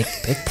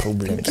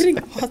problems. Getting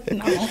hot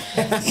now.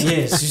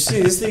 Yes, you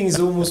see, this thing is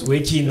almost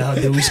waking now.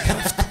 The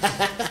witchcraft.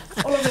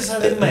 All of a of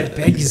a sudden my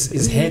back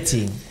is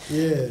hurting.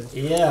 Yeah.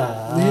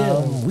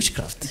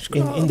 Witchcraft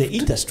in the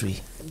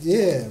industry.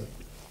 Yeah.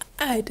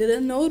 I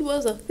didn't know it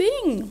was a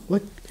thing.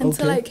 What?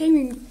 Until I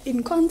came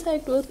in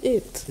contact with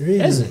it. Really?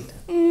 Is it?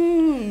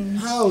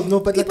 How? No,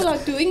 but people are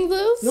doing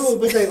this. No,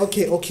 but like,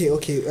 okay.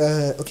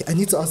 I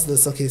need to ask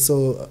this. Okay,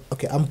 so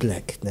I'm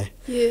black. Nah.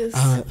 Yes.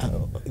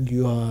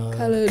 You are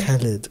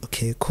colored.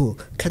 Okay, cool.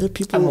 Colored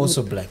people. I'm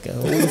also black.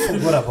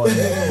 What about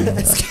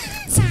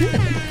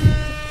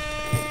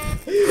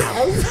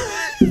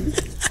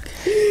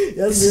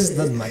This is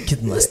not my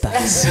kid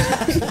mustache.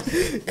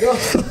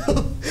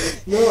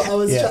 No, I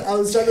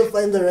was trying to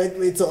find the right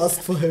way to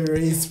ask for her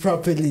race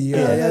properly.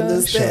 I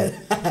understand.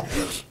 Sure.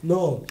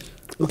 No.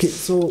 Okay,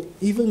 so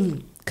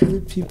even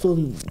colored people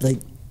like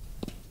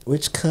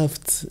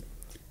witchcraft.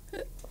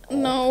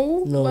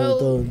 No, well,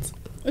 don't.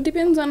 It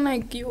depends on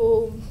like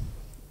your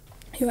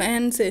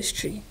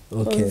ancestry.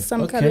 Okay.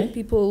 Some colored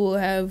people will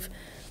have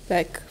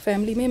black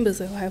family members,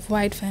 they'll have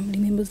white family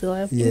members, they'll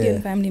have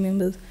Indian family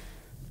members.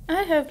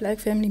 I have black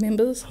family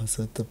members,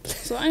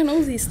 so I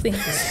know these things.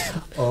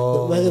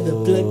 Oh, the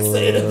black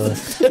side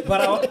of it.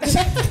 But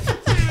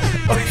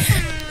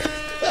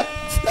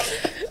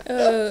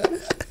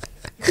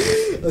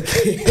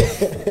okay.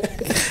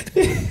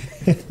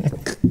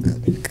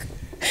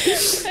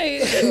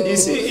 You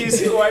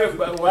see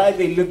why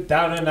they look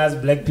down on us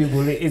black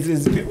people?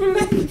 It's people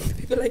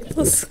like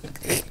this.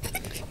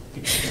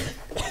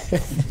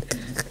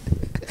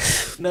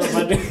 No,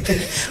 but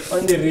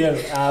on the real,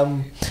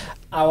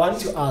 I want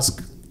to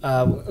ask,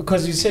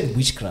 because you said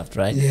witchcraft,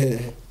 right? Yeah.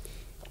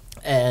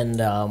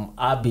 And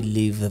I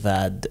believe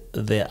that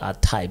there are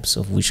types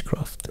of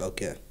witchcraft.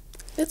 Okay.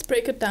 Let's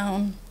break it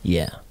down.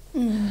 Yeah.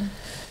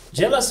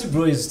 Jealousy,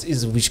 bro,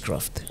 is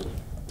witchcraft.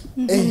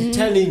 Mm-hmm.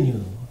 Telling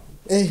you.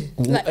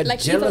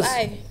 Like evil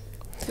eye.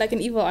 Like an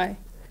evil eye.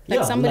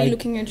 Like somebody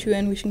looking at you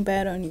and wishing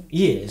bad on you.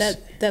 Yes.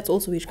 That's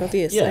also witchcraft.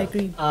 Yes, I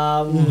agree.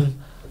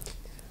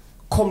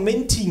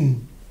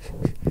 Commenting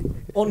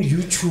on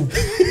YouTube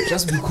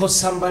just because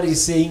somebody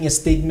is saying a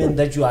statement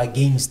that you are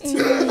against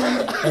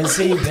and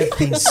saying bad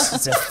things.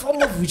 It's a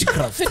form of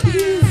witchcraft. It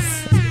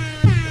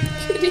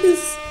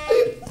is.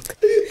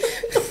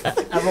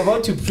 I'm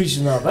about to preach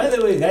now. By the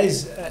way,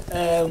 guys,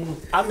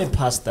 I'm a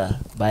pastor,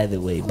 by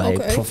the way, by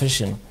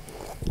profession.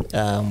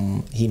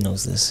 He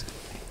knows this.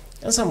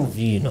 And some of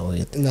you know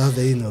it. No,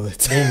 they know it.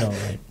 They know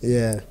it.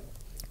 Yeah.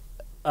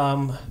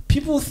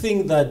 People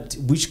think that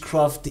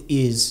witchcraft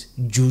is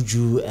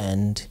juju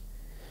and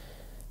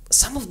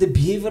some of the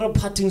behavioral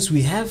patterns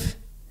we have,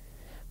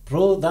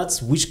 bro,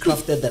 that's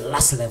witchcraft at the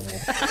last level.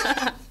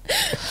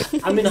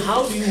 I mean,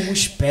 how do you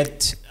wish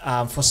bad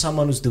for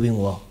someone who's doing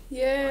well?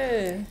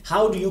 Yeah.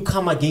 How do you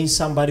come against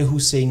somebody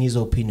who's saying his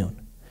opinion?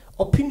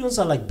 Opinions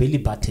are like belly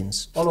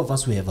buttons. All of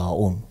us, we have our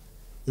own.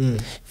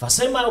 If I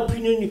say my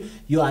opinion,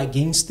 you are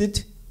against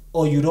it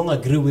or you don't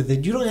agree with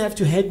it, you don't have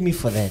to hate me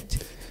for that.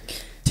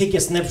 Take a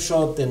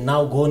snapshot and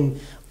now go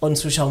on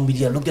social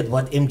media, look at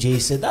what MJ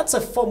said. That's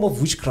a form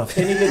of witchcraft,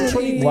 an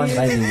electronic one,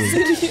 by the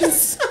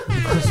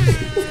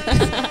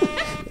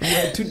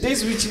way.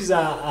 Today's witches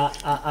are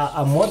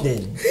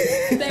modern.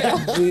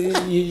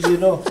 You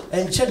know,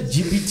 and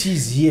ChatGPT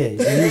is here.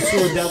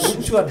 So they are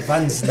going to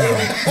advance now.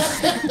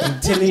 I'm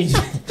telling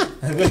you.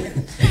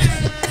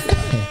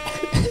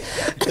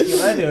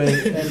 By the way,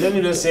 let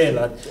me not say a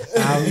lot.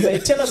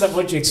 Tell us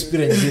about your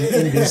experience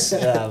in this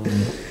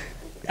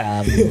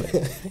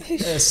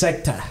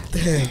sector.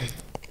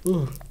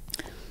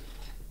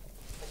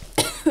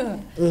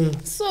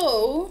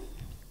 So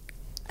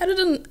I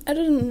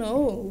didn't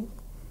know.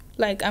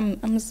 Like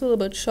I'm still a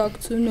bit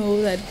shocked to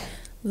know that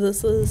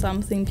this is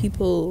something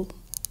people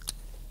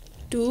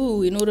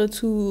do in order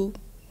to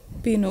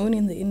be known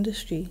in the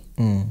industry.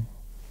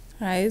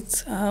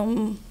 Right?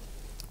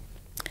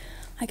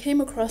 I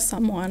came across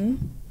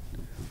someone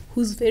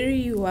who's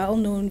very well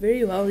known,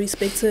 very well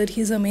respected.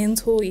 He's a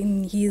mentor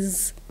in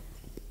his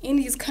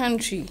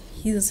country.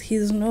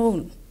 He's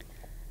known.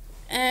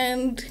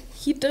 And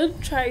he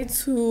did try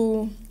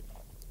to,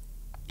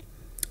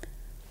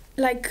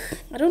 like,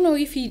 I don't know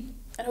if he,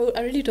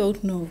 I really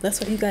don't know.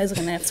 That's what you guys are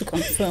going to have to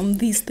confirm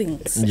these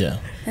things. Yeah.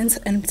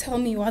 And tell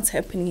me what's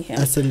happening here.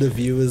 That's the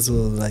viewers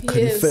will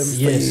confirm for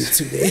you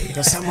today.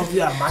 Because some of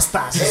you are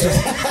masters.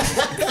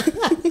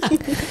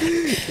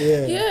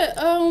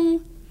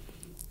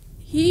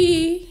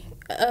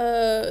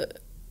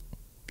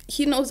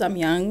 He knows I'm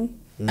young.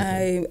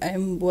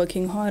 I'm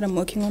working hard. I'm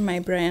working on my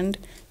brand.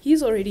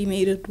 He's already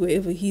made it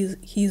wherever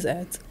he's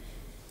at.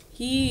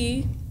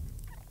 He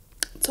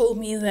told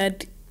me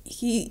that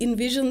he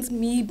envisions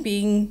me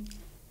being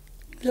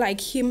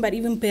like him, but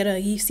even better.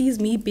 He sees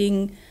me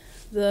being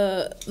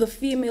the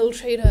female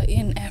trader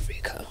in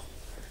Africa.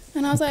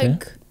 And I was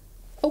like,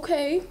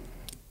 okay,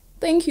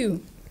 thank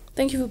you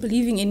for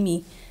believing in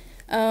me.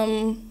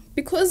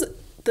 Because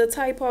the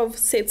type of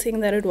setting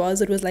that it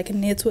was like a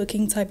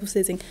networking type of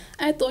setting.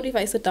 I thought if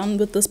I sit down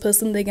with this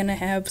person, they're gonna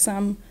have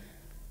some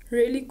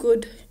really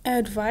good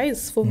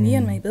advice for me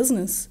and my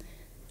business,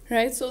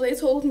 right? So they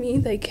told me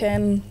they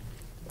can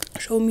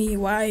show me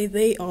why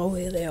they are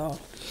where they are.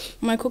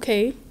 I'm like,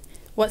 okay,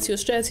 what's your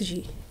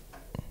strategy?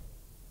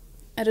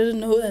 I didn't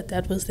know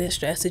that was their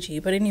strategy.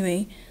 But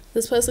anyway,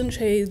 this person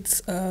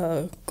trades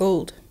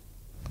gold.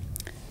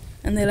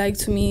 And they're like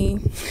to me,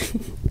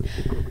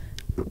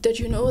 did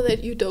you know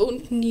that you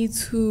don't need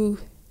to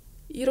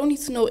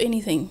know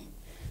anything?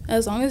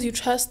 As long as you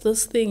trust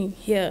this thing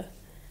here,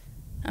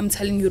 I'm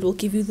telling you, it will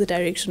give you the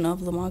direction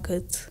of the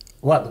market.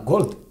 What,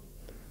 gold?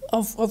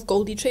 Of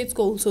gold. He trades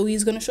gold. So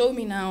he's going to show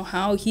me now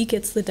how he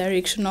gets the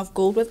direction of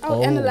gold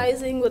without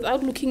analyzing,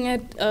 without looking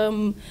at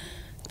the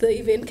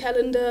event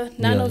calendar,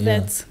 none of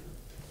that.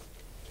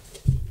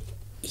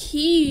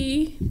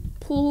 He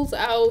pulls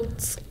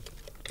out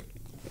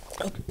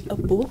a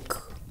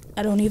book.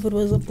 I don't know if it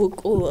was a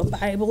book or a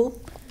Bible.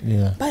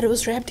 Yeah. But it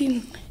was wrapped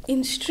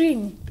in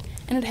string.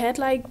 And it had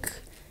like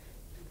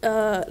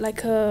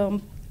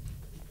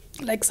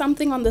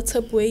something on the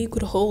tip where you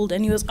could hold,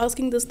 and he was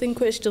asking this thing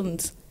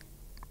questions.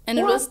 And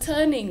it was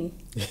turning.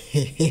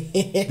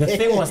 The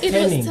thing was turning.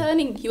 It was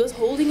turning. He was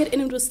holding it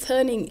and it was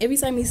turning. Every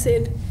time he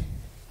said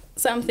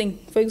something,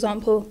 for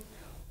example,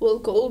 will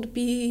gold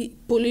be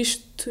bullish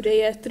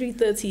today at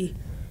 3:30?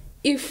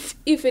 If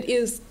it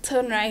is,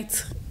 turn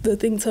right. The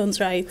thing turns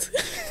right.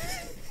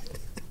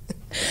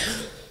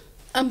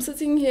 I'm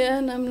sitting here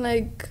and I'm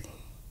like,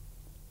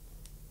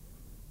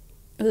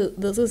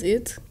 this is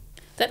it?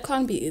 That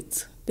can't be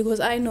it. Because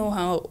I know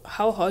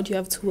how hard you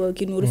have to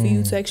work in order for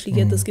you to actually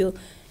get the skill.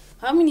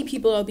 How many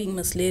people are being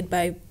misled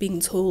by being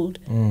told,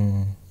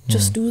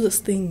 just do this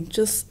thing,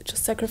 just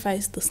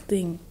sacrifice this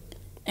thing,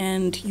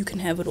 and you can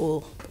have it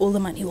all. All the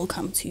money will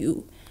come to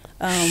you.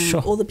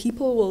 Sure. All the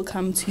people will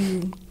come to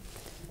you.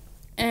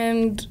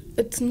 And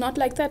it's not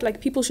like that.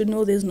 Like, people should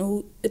know there's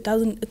no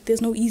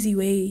easy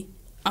way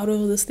out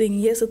of this thing.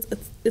 Yes,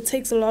 it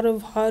takes a lot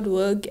of hard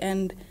work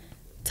and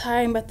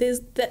time, but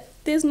there's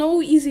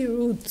no easy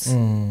routes.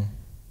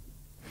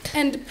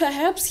 And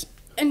perhaps,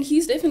 and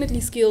he's definitely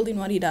skilled in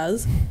what he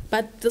does,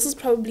 but this is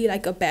probably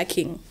like a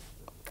backing.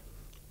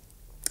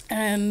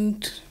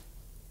 And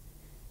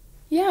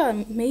yeah,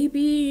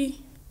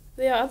 maybe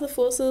there are other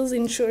forces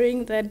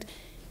ensuring that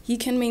he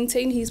can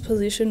maintain his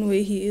position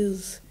where he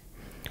is.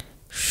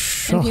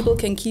 Sure. And people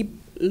can keep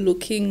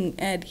looking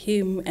at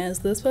him as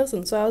this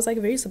person. So I was like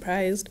very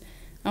surprised.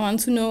 I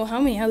want to know how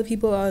many other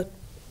people are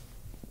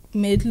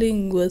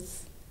meddling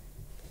with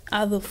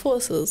other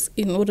forces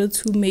in order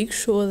to make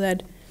sure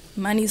that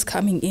money's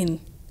coming in.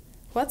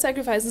 What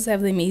sacrifices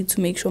have they made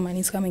to make sure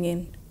money's coming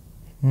in?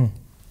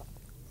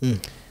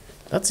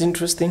 That's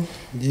interesting.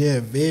 Yeah,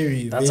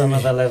 very. That's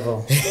another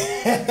level.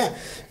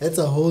 That's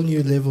a whole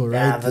new level, right?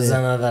 Yeah, that's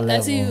another level.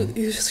 That's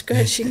you're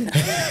scratching now.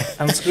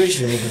 I'm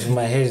scratching because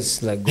my hair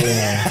is like going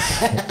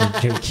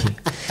on jerky.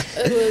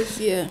 It was,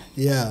 yeah.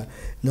 Yeah,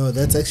 no,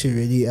 that's actually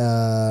really,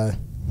 I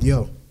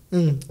don't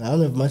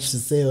have much to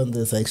say on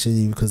this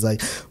actually, because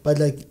and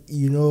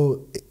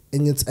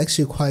it's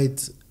actually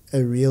quite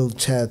a real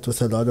chat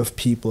with a lot of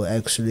people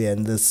actually,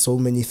 and there's so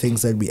many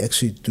things that we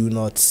actually do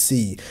not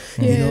see.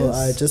 Yes.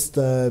 I just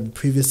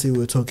previously we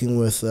were talking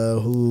with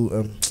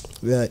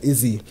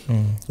Izzy,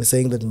 was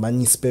saying that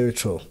money is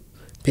spiritual.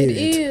 Period.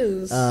 It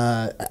is.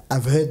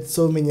 I've heard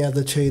so many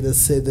other traders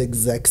say the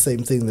exact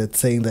same thing, that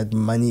saying that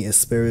money is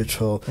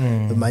spiritual.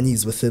 The money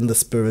is within the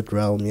spirit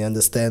realm. You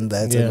understand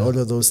that, and all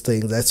of those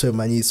things. That's where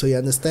money is. So you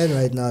understand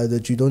right now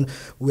that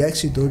we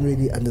actually don't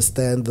really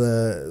understand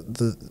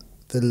the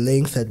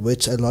length at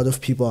which a lot of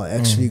people are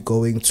actually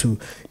going to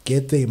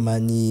get their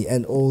money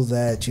and all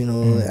that,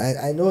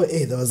 I know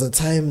there was a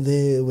time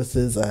there with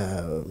this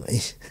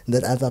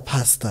that other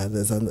pastor.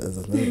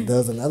 There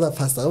was another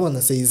pastor, I don't want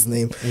to say his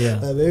name.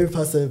 Very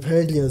pastor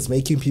apparently was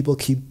making people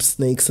keep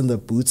snakes in the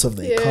boots of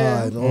their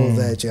car and all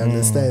that, you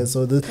understand?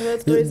 So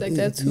stories like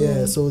that too.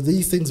 Yeah, so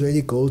these things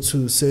really go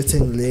to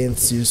certain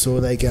lengths, you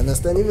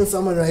understand? Even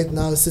someone right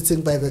now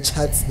sitting by the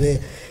chats there,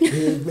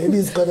 maybe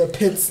he's got a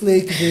pet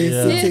snake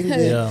there sitting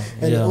there.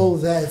 And all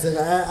that, and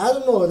I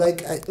don't know,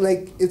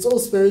 like it's all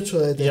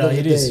spiritual at the end of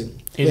the day.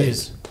 It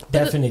is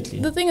definitely.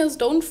 The thing is,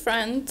 don't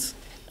front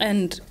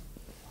and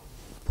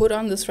put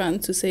on this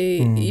front to say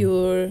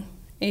you're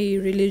a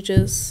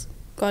religious,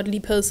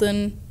 godly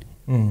person,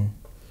 and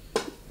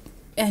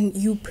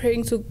you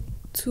praying to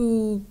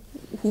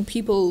who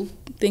people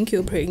think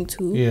you're praying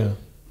to. Yeah,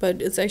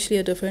 but it's actually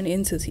a different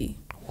entity.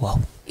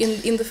 Wow.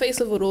 In the face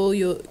of it all,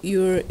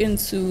 you're in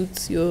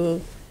suits,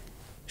 you're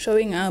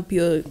showing up,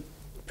 you're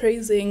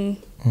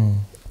praising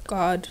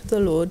God, the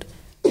Lord,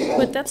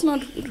 but that's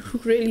not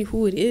really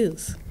who it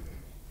is.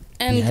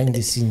 And behind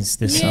the scenes,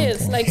 there's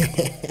something. Like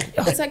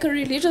it's like a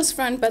religious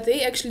front, but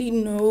they actually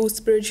know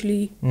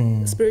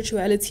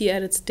spirituality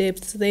at its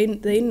depths.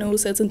 They know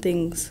certain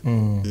things,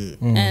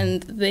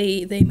 and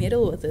they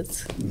meddle with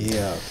it.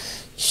 Yeah,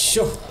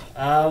 sure.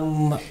 I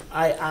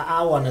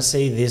want to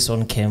say this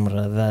on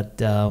camera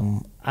that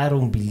I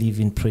don't believe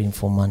in praying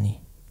for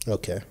money.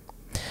 Okay.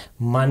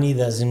 Money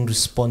doesn't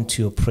respond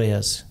to your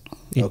prayers.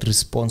 It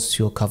responds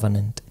to your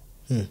covenant.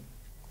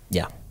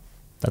 Yeah,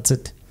 that's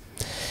it.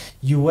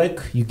 You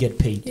work, you get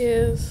paid.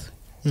 Yes.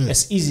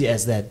 As easy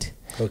as that.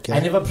 Okay. I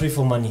never pray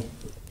for money.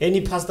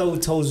 Any pastor who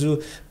tells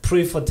you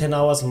pray for 10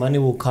 hours, money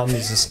will come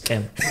is a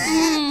scam.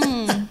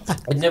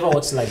 It never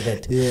works like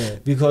that. Yeah.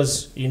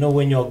 Because, you know,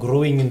 when you're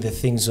growing in the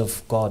things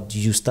of God,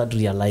 you start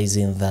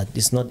realizing that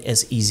it's not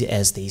as easy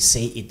as they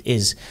say it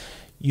is.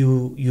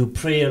 You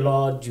pray a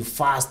lot, you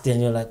fast,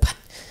 and you're like, but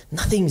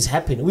nothing is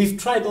happening. We've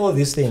tried all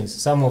these things,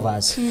 some of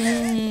us.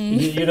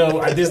 You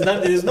know,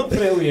 there's no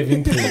prayer we have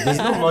been praying. There's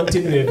no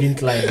mountain we have been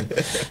climbing.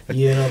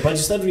 You know, but you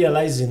start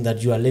realizing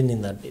that you are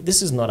learning that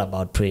this is not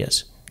about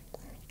prayers.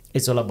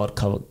 It's all about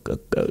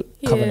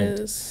covenant.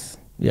 Yes.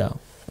 Yeah.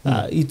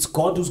 It's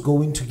God who's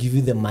going to give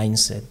you the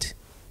mindset,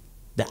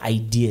 the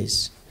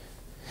ideas.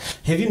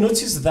 Have you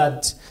noticed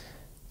that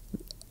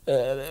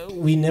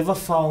we never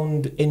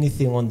found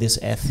anything on this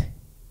earth?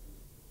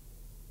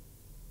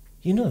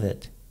 You know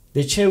that?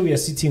 The chair we are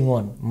sitting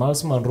on,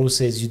 Miles Monroe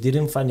says you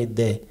didn't find it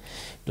there.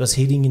 It was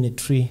hiding in a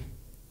tree.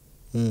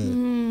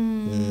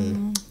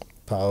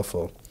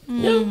 Powerful.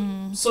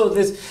 Yeah. So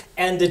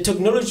the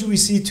technology we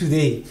see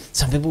today,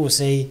 some people will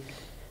say,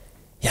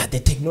 yeah, the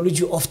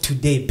technology of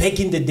today, back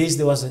in the days,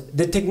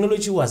 the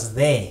technology was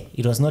there.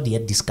 It was not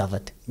yet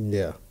discovered.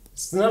 Yeah.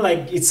 It's not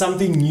like it's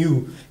something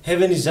new.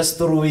 Heaven is just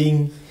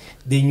throwing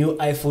the new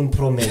iPhone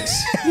Pro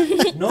Max.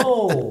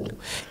 No.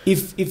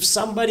 If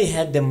somebody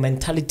had the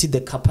mentality,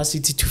 the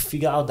capacity to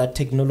figure out that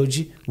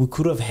technology, we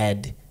could have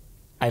had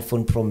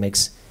iPhone Pro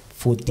Max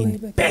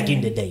 14 back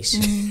in the days.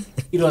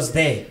 It was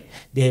there.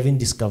 They haven't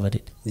discovered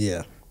it.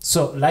 Yeah.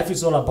 So life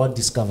is all about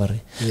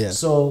discovery. Yeah.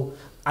 So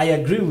I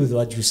agree with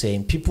what you're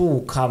saying. People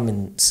will come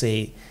and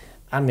say,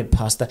 I'm a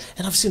pastor.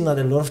 And I've seen that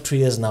a lot of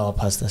traders now are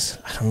pastors.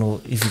 I don't know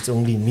if it's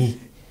only me.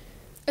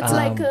 It's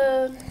like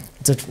a...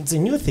 It's a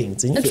new thing.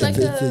 It's a new trend.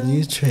 It's a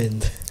new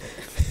trend.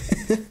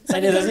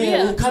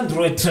 You can't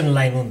draw a trend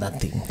line on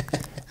that thing.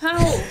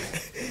 How?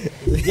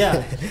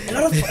 Yeah. A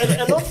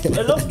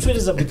lot of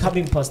traders are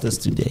becoming pastors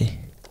today.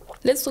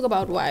 Let's talk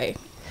about why.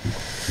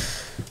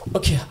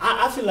 Okay,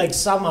 I feel like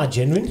some are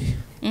genuine.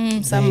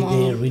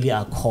 They really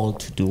are called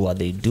to do what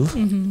they do.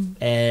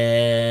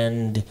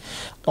 And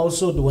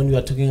also when we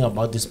are talking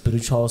about the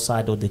spiritual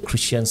side or the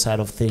Christian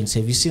side of things,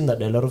 have you seen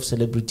that a lot of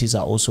celebrities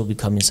are also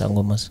becoming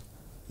sangomas?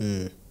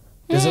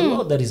 There's a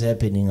lot that is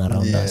happening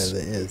around us.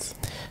 Yeah, there is.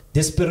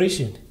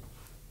 Desperation.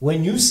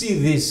 When you see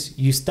this,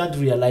 you start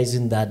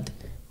realizing that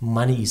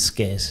money is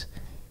scarce.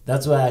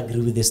 That's why I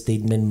agree with the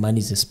statement, money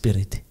is a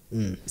spirit.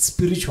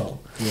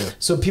 Spiritual. Yeah.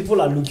 So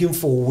people are looking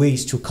for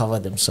ways to cover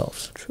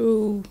themselves.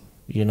 True.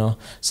 You know,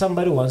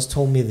 somebody once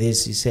told me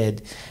this. He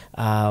said,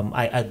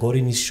 I got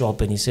in his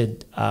shop and he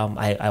said,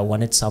 I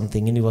wanted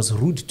something, and he was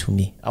rude to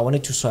me. I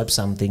wanted to swipe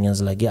something. I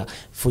was like, yeah,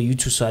 for you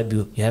to swipe,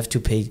 you have to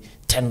pay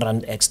 10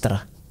 Rand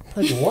extra.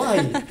 Like, why?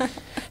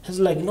 I was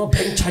like, no,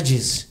 bank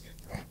charges.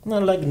 And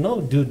I'm like, no,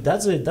 dude,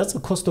 that's a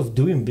cost of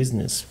doing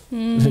business.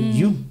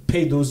 You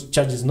pay those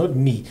charges, not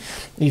me.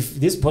 If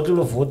this bottle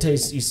of water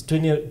is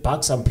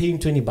 $20, I'm paying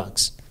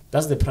 $20.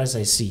 That's the price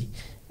I see.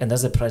 And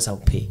that's the price I'll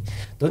pay.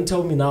 Don't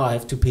tell me now I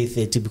have to pay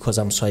 30 because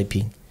I'm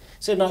swiping.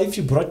 So now if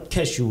you brought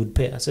cash, you would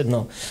pay. I said,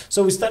 no.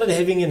 So we started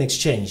having an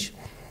exchange.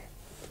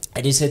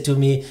 And he said to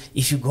me,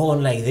 if you go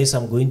on like this,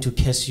 I'm going to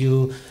curse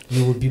you.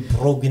 You will be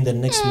broke in the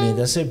next minute.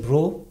 I said,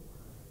 bro,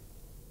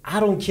 I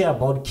don't care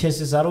about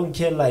cases. I don't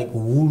care like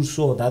wool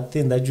or that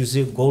thing that you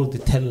say gold, the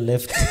 10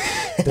 left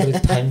 3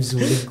 times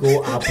will it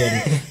go up.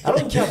 And I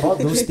don't care about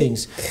those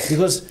things.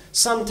 Because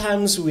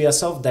sometimes we are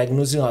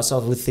self-diagnosing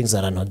ourselves with things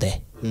that are not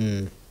there.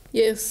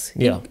 Yes,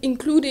 yeah.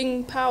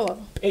 Including power.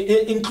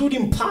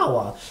 Including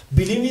power.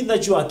 Believing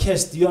that you are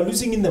cursed, you are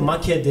losing in the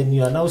market, and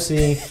you are now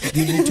saying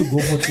you need to go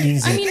for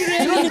cleansing. I mean,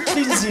 really? You don't need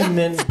cleansing,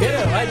 man. Get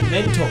a right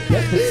mentor.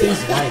 Get the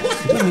things right.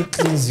 You don't need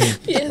cleansing.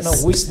 Yes. You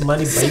know, waste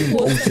money buying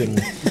ocean.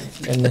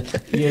 And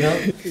you know,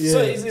 yeah. So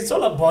it's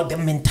all about the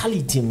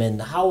mentality, man.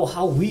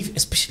 How we,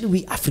 especially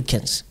we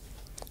Africans,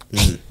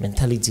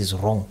 mentality is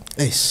wrong.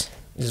 Yes,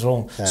 it's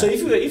wrong. So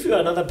if you are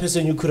another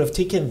person, you could have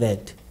taken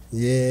that.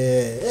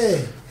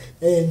 Yeah.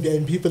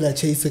 And people are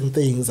chasing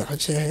things.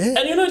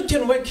 And you know, it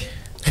can work.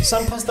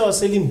 Some pastor was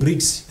selling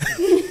bricks.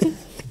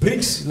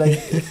 Bricks, like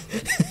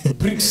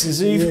bricks.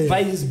 So if you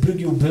buy this brick,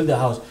 you build a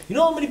house. You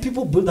know how many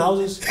people build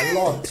houses? A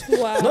lot.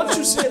 Wow. Not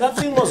to say that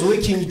thing was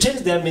working, it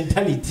changed their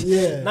mentality.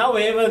 Yeah. Now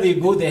wherever they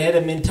go, they had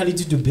a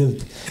mentality to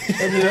build.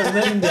 And it was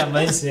not in their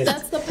mindset.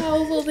 That's the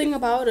powerful thing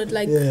about it,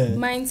 like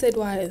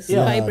mindset-wise,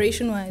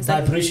 vibration-wise.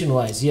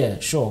 Vibration-wise, yeah,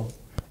 sure.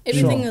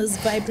 Everything is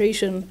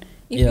vibration.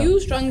 If you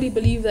strongly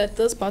believe that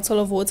this bottle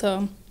of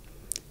water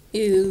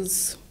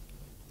is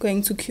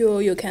going to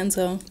cure your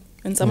cancer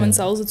and someone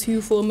sells it to you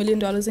for $1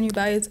 million and you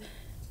buy it,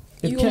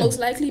 you will most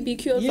likely be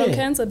cured from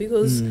cancer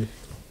because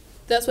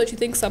that's what you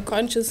think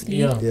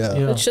subconsciously.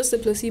 It's just a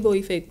placebo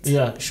effect.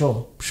 Yeah,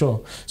 sure.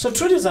 So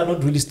traders are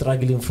not really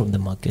struggling from the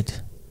market.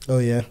 Oh,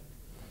 yeah.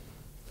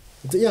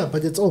 Yeah,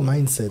 but it's all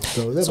mindset,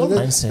 though.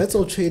 Mindset. That's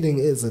all trading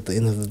is at the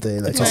end of the day.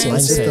 Like it's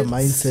just a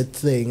mindset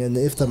thing, and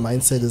if the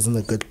mindset is in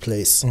a good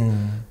place,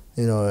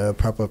 you know, a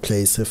proper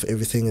place, if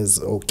everything is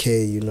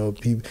okay, you know,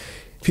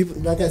 people,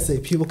 like I say,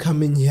 people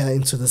come in here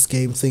into this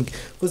game think.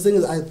 Because the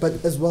thing is,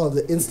 but as well,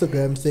 the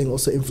Instagram thing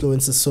also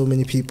influences so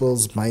many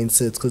people's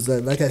mindsets. Because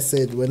like I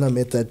said, when I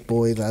met that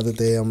boy the other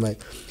day, I'm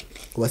like,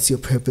 what's your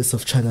purpose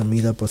of trying to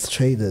meet up with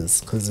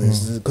traders? Because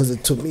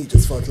it to me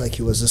just felt like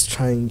he was just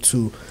trying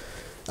to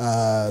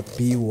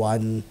be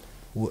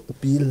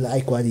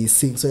like what he's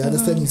seeing. So you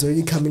understand, he's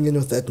already coming in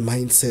with that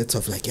mindset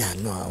of like, yeah,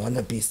 no, I want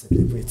to be a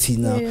celebrity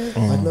now.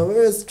 But no,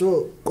 whereas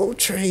go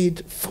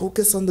trade,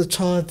 focus on the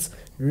charts,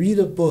 read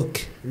a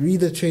book,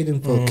 read a trading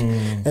book,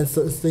 and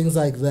so things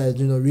like that.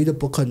 You know, read a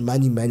book on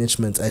money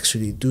management.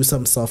 Actually, do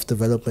some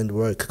self-development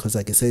work, because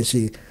like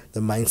essentially the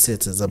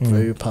mindset is a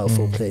very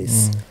powerful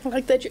place. I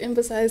like that you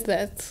emphasize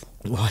that.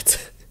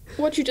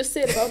 What you just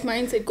said about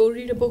mindset. Go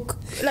read a book.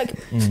 Like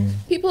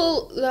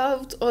people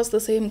love to ask the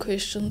same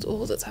questions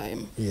all the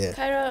time. Yeah,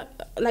 Kyra,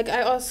 like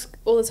I ask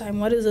all the time,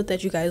 what is it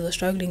that you guys are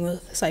struggling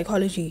with?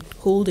 Psychology,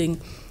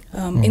 holding,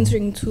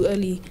 entering too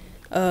early,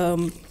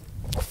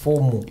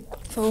 FOMO.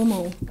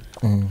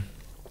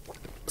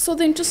 So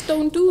then just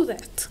don't do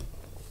that.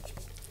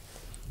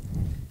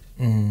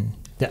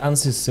 The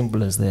answer is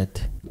simple as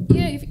that.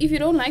 Yeah, if you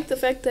don't like the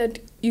fact that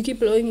you keep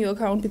blowing your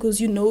account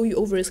because you know you're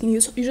over-risking, you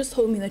just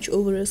told me that you're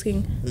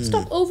over-risking.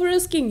 Stop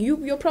over-risking.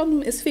 Your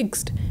problem is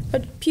fixed.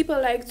 But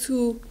people like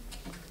to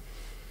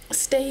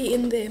stay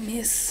in their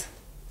mess.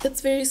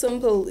 It's very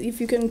simple. If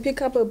you can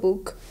pick up a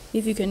book,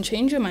 if you can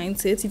change your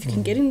mindset, if you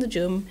can get in the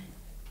gym,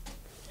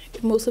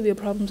 most of your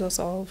problems are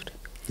solved.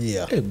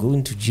 Yeah.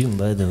 Going to gym,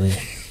 by the way.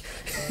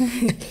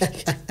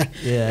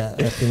 Yeah,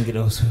 I think it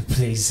also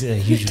plays a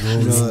huge role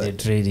in the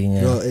trading.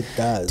 No, it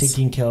does.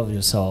 Taking care of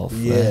yourself,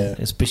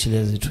 especially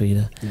as a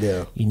trader.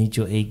 Yeah, you need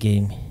your A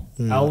game.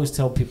 I always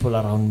tell people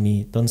around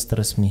me, don't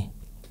stress me.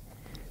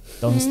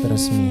 Don't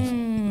stress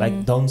me.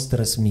 Like, don't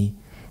stress me.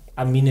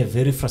 I'm in a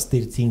very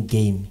frustrating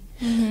game.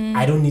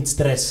 I don't need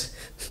stress.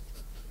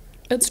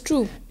 It's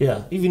true.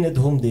 Yeah, even at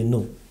home they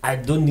know. I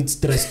don't need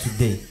stress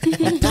today.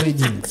 I'm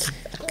trading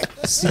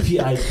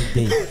CPI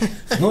today.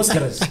 No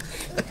stress.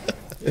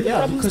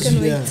 Yeah, because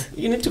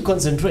you need to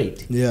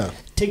concentrate. Yeah.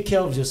 Take care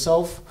of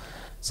yourself.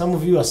 Some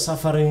of you are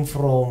suffering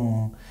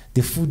from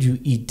the food you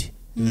eat.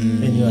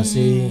 And you are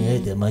saying, hey,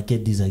 the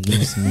market is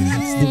against me.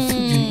 It's the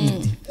food you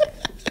eat.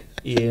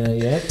 Yeah,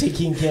 you're not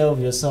taking care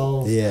of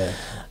yourself. Yeah.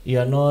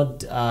 You're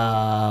not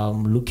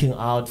looking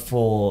out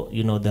for,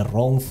 the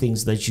wrong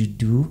things that you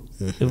do.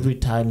 Every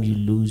time you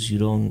lose, you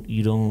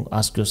don't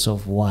ask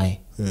yourself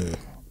why.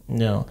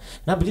 No.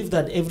 And I believe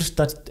that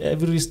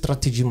every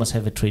strategy must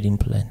have a trading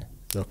plan.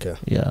 Okay.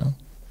 Yeah.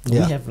 We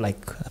have I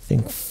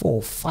think 4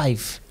 or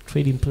 5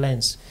 trading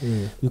plans.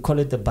 We call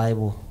it the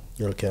Bible.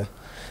 Okay.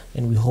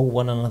 And we hold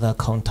one another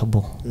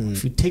accountable.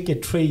 If you take a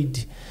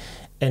trade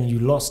and you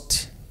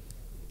lost,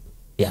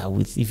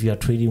 if you are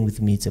trading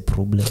with me, it's a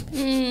problem.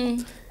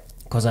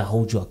 Because I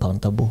hold you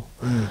accountable.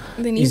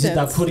 Is it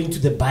according to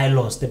the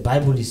bylaws? The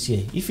Bible is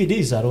here. If it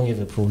is, I don't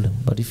have a problem.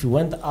 But if you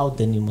went out,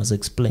 then you must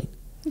explain.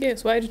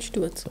 Yes, why did you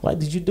do it? Why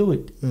did you do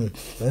it?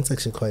 That's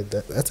actually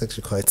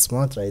quite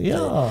smart, right?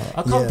 Yeah,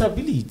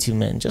 accountability,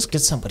 man. Just get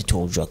somebody to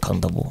hold you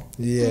accountable.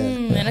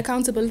 An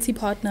accountability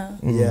partner.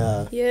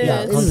 Yeah,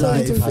 in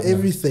life,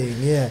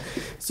 everything. Yeah.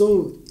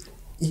 So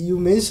you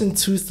mentioned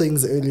 2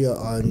 things earlier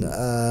on.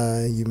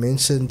 You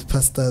mentioned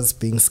pastors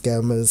being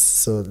scammers,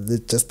 so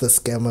just the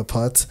scammer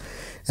part,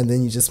 and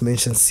then you just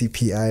mentioned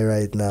CPI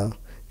right now.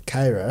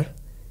 Kyra.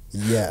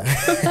 Yeah.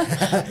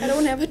 I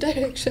don't have a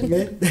direction. I'm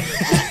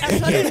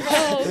not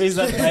involved. Where's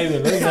that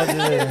Bible?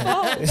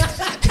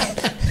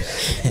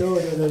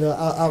 No.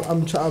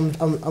 I'm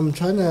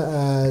trying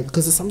to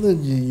because it's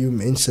something you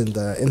mentioned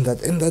in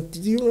that. Do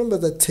you remember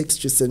that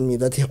text you sent me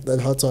that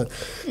hot one?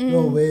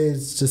 No, where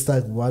it's just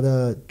like, what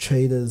are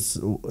traders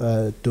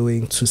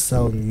doing to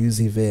sell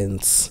news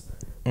events,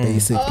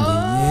 basically.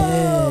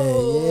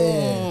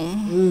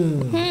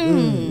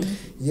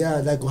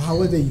 Yeah, like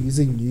how are they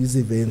using news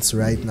events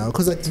right now?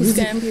 Because like to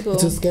scam people.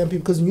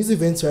 Because news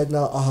events right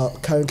now are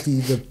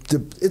currently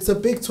it's a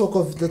big talk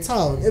of the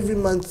town. Every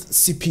month,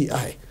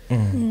 CPI,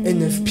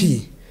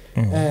 NFP,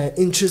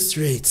 interest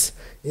rates.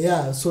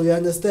 Yeah, so you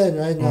understand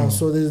right now.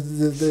 So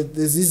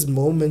there's these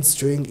moments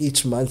during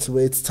each month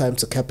where it's time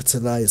to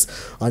capitalize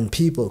on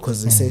people,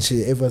 because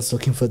essentially everyone's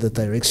looking for the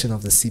direction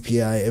of the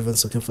CPI,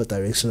 everyone's looking for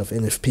direction of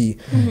NFP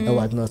and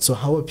whatnot. So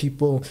how are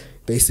people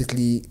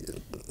basically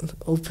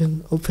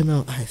open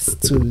our eyes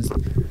to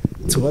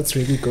what's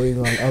really going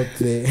on out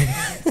there?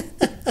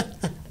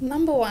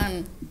 Number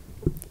 1,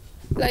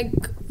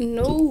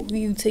 know who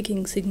you're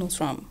taking signals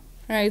from,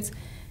 right?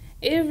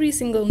 Every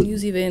single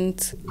news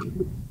event,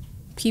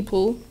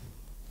 people,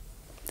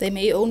 they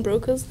may own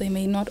brokers, they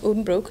may not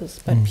own brokers,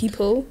 but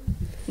people,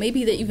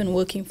 maybe they're even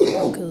working for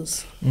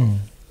brokers.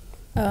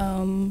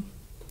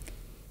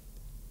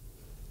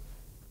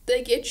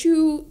 They get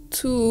you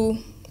to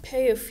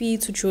pay a fee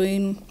to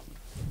join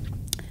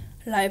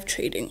live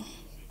trading.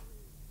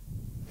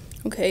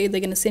 Okay, they're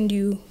gonna send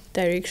you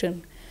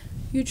direction.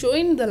 You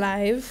join the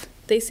live,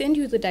 they send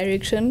you the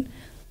direction,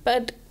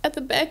 but at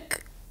the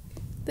back,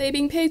 they're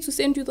being paid to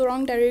send you the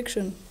wrong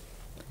direction.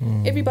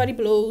 Everybody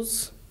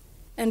blows.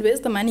 And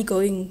where's the money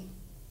going?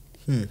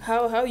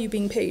 How are you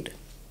being paid?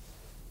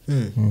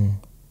 Don't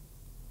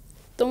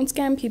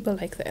scam people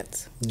like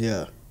that.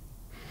 Yeah.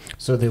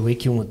 So they're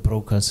working with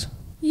brokers.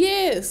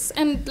 Yes,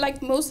 and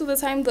like most of the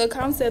time the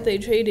accounts that they're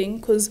trading,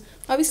 because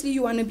obviously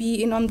you want to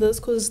be in on this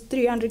because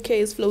 300K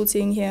is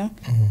floating here.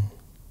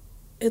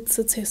 It's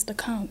a test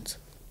account.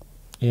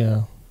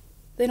 Yeah.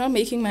 They're not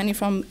making money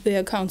from their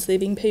accounts. They're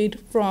being paid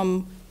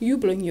from you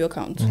blowing your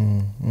account.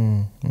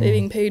 They're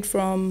being paid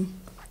from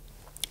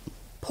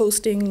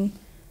posting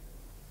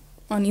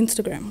on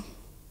Instagram.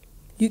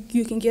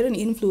 You can get an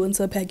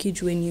influencer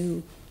package when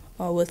you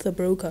are with a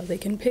broker. They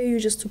can pay you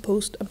just to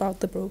post about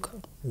the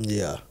broker.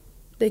 Yeah.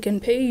 They can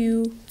pay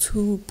you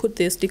to put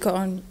their sticker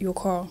on your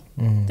car.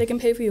 They can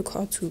pay for your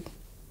car too.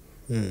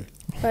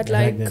 But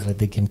like that, but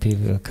they can pay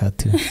for your car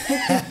too.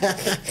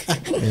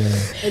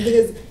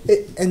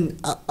 And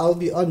I'll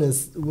be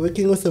honest,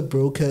 working with a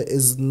broker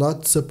is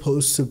not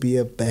supposed to be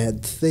a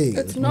bad thing.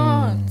 It's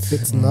not.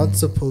 It's not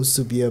supposed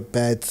to be a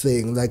bad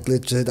thing. Like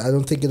legit, I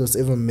don't think it was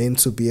ever meant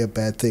to be a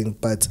bad thing,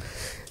 but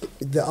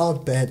there are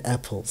bad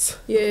apples.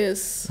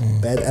 Yes.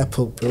 Bad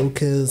apple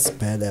brokers,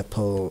 bad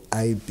apple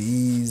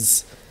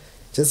IBs,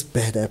 just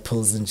bad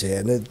apples in jail.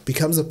 And it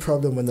becomes a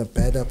problem when a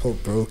bad apple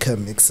broker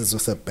mixes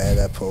with a bad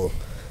apple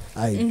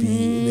IB.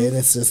 Then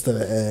it's just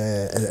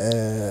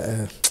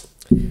a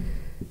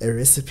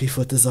recipe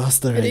for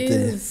disaster right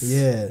there.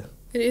 Yeah.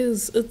 It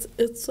is.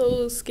 It's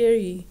so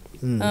scary.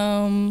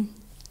 Yeah,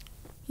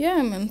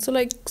 man. So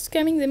like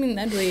scamming them in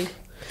that way.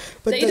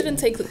 But they didn't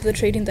take the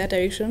trade in that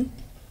direction.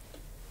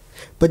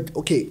 But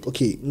okay.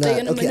 Nah,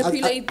 they're gonna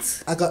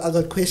manipulate. I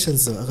got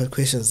questions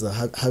though.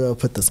 How do I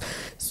put this?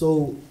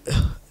 So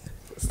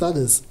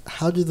starters,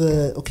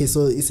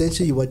 so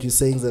essentially what you're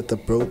saying is that the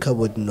broker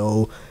would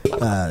know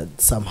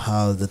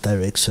somehow the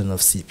direction of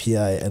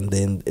CPI, and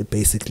then it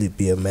basically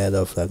be a matter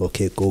of like,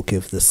 okay, go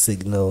give the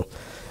signal,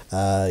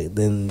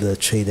 then the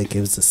trader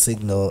gives the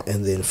signal,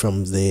 and then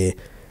from there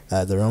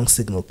the wrong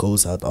signal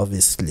goes out,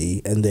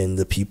 obviously, and then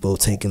the people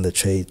taking the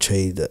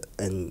trade,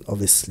 and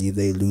obviously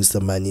they lose the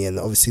money, and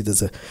obviously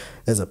there's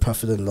a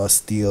profit and loss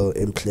deal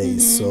in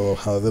place. So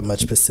however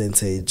much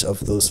percentage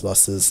of those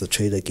losses the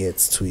trader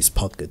gets to his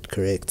pocket,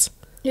 correct?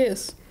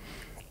 Yes.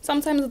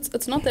 Sometimes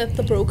it's not that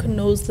the broker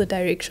knows the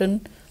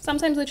direction.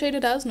 Sometimes the trader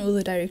does know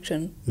the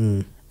direction.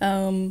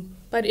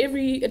 But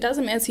it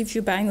doesn't matter if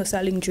you're buying or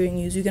selling during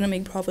news, you're gonna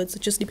make profits.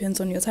 It just depends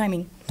on your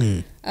timing.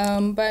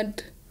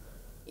 But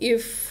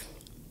if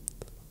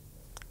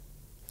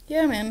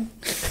yeah, man.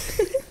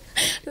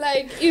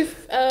 Like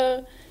if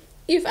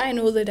I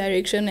know the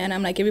direction and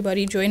I'm like,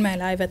 everybody join my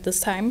live at this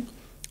time,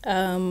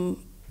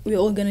 we're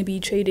all gonna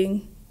be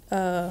trading.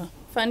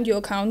 Fund your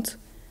account,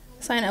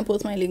 sign up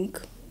with my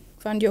link.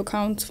 Fund your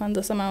account, fund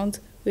this amount.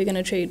 We're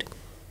gonna trade.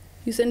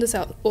 You send a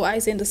sell, or I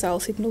send a sell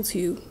signal to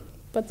you,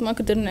 but the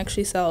market didn't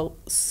actually sell.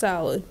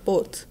 It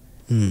bought.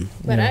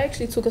 But I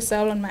actually took a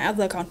sell on my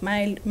other account,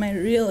 my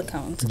real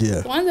account.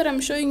 The one that I'm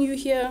showing you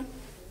here.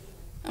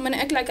 I'm gonna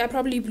act like I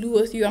probably blew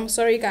with you. I'm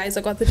sorry, guys.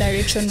 I got the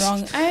direction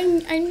wrong.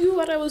 I knew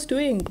what I was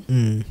doing.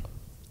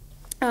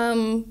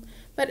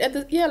 But at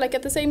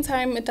the same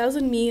time, it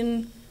doesn't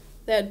mean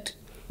that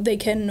they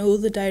can know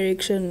the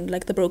direction.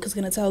 Like the broker's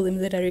gonna tell them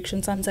the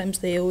direction. Sometimes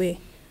they're away.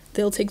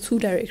 They'll take two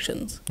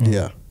directions.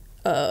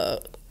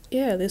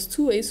 There's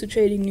two ways to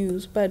trading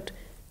news, but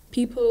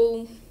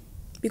people,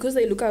 because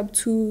they look up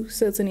to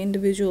certain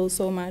individuals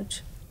so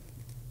much,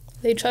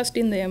 they trust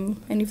in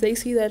them, and if they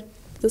see that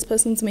this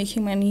person's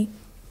making money,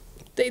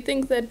 they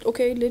think that,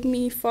 okay, let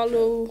me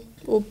follow,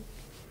 or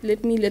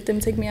let them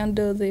take me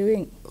under their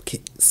wing.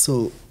 Okay,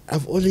 so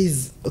I've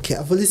always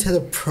had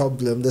a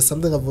problem. There's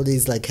something I've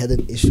always like had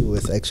an issue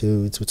with,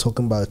 actually. We're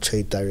talking about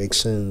trade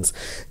directions,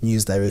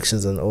 news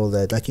directions and all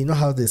that. Like, you know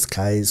how there's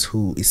guys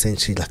who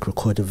essentially like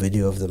record a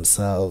video of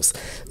themselves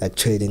like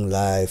trading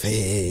live,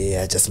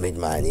 hey, I just made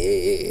money,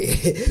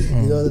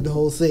 you know, the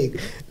whole thing.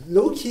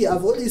 Low-key,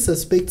 I've always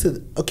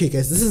suspected, okay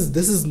guys, this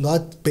is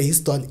not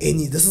based on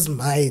any, this is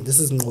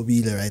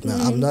Nqobile right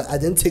now. I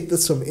didn't take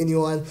this from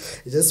anyone.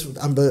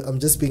 I'm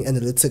just being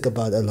analytic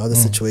about a lot of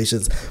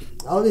situations.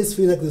 I always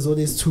feel like there's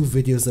always two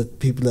videos that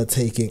people are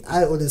taking.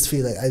 I always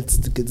feel like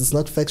it's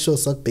not factual,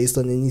 it's not based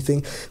on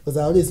anything, because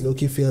I always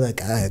low-key feel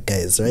like,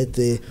 guys, right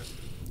there,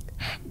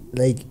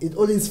 like it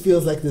always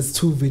feels like there's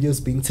two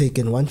videos being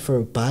taken, one for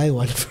a buy,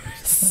 one for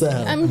a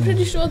sell. I'm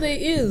pretty sure there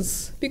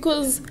is,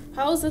 because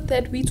how is it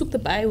that we took the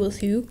buy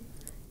with you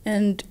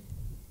and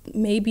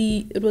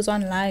maybe it was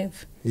on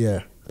live,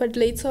 but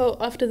later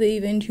after the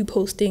event you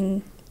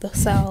posting the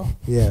sell,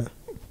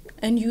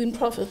 and you in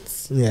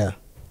profits?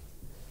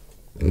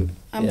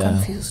 I'm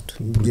confused.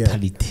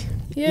 Brutality.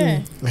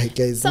 Like,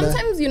 guys,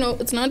 sometimes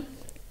it's not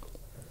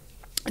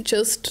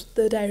just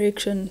the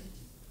direction.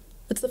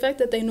 It's the fact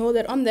that they know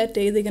that on that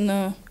day they're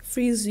gonna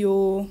freeze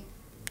your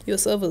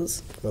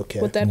servers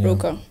with that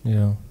broker.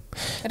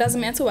 It doesn't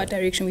matter what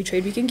direction we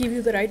trade. We can give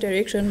you the right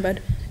direction, but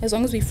as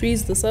long as we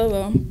freeze the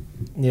server,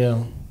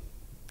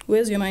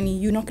 where's your money?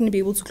 You're not gonna be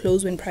able to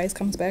close when price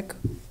comes back.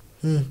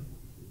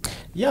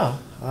 Yeah,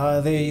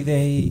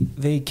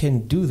 they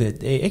can do that.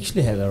 They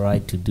actually have a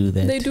right to do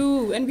that. They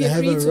do, and we have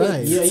agree a to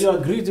right. it. Yeah, you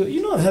agree to.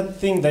 You know that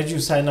thing that you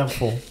sign up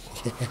for.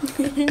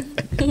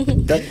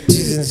 That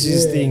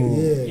T's thing.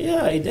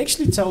 Yeah, it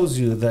actually tells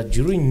you that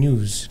during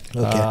news,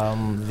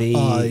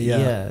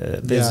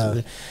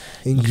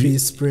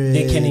 increase spread.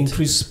 They can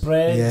increase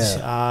spread.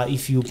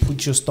 If you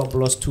put your stop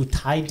loss too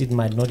tight, it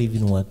might not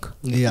even work.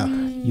 Yeah.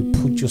 You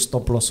put your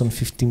stop loss on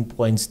 15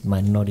 points, it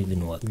might not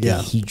even work. They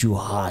hit you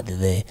hard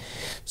there.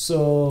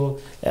 So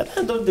at the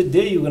end of the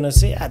day, you're gonna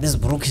say, this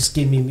broker is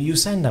scheming me. You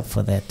signed up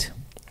for that.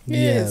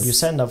 Yes. You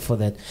signed up for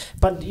that.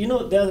 But you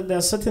know, there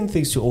are certain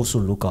things to also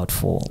look out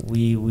for.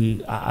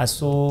 I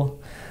saw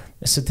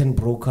a certain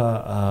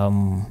broker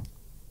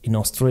in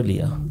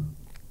Australia.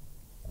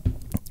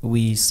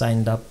 We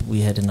signed up,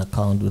 we had an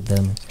account with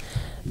them,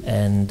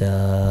 and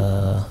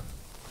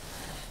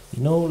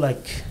you know,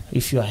 like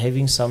if you are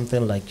having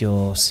something like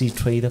your C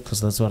Trader,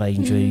 because that's what I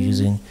enjoy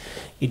using,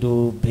 it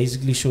will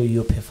basically show you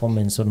your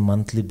performance on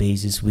monthly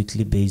basis,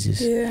 weekly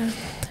basis.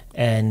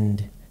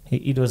 And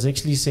it was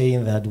actually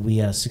saying that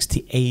we are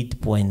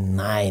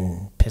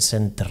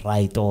 68.9%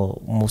 right,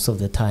 or most of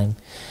the time,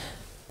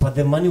 but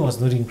the money was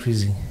not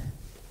increasing.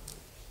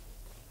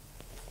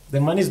 The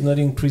money is not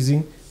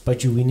increasing,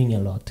 but you're winning a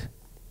lot.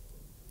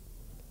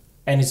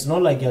 And it's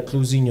not like you're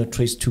closing your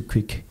trades too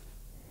quick.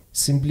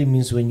 Simply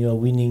means when you are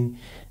winning,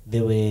 they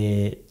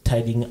were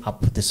tidying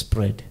up the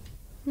spread.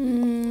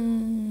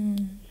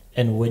 And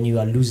when you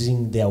are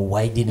losing, they are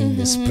widening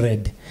the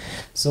spread.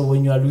 So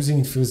when you are losing,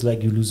 it feels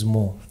like you lose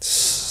more.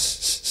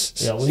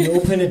 Yeah, when you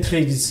open a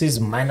trade, it says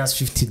minus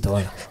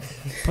 $50.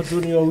 But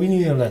when you are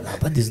winning, you're like,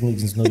 but this thing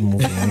is not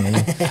moving.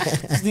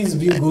 This thing's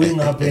been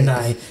going up and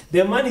high.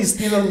 The money is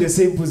still on the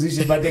same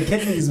position, but the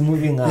candle is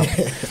moving up.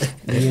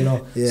 You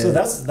know, so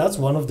that's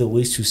one of the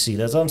ways to see.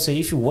 That's what I'm saying.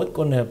 If you work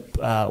on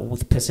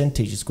with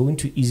percentage, it's going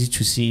to be easy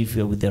to see if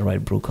you're with the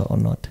right broker or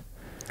not.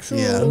 True.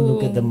 Don't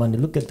look at the money,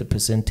 look at the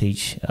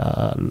percentage,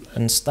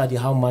 and study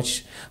how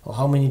much or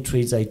how many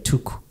trades I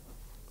took.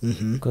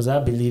 Because I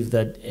believe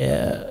that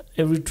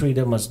every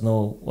trader must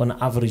know on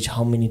average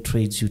how many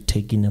trades you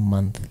take in a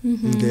month.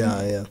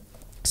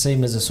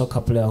 Same as a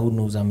soccer player who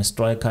knows I'm a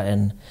striker,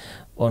 and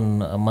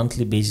on a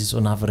monthly basis,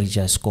 on average,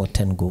 I score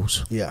 10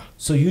 goals.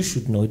 So you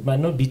should know. It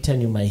might not be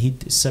 10, you might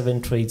hit 7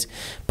 trades,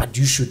 but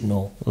you should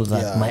know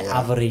that my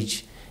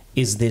average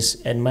is this,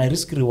 and my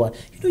risk reward.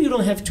 You know, you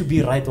don't have to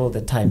be right all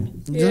the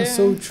time. That's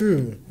so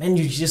true. And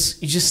you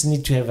just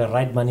need to have a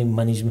right money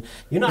management.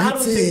 You know, I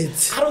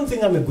don't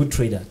think I'm a good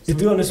trader, to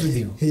be honest with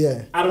you.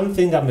 I don't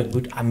think I'm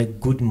a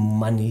good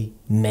money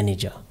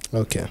manager.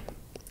 Okay.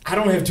 I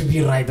don't have to be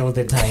right all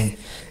the time.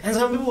 And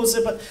some people will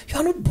say, but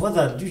you're not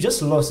bothered, you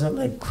just lost. And I'm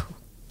like,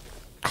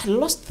 I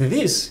lost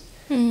this.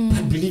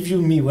 But believe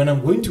you me, when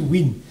I'm going to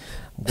win,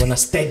 I'm gonna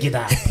stack it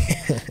up.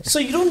 So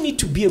you don't need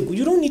to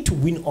you don't need to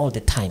win all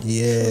the time.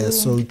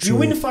 So true. You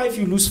win 5,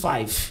 you lose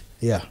 5.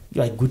 You're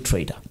a good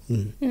trader.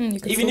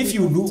 Even if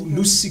you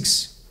lose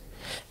 6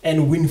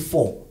 and win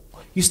 4,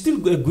 you're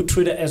still a good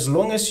trader as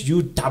long as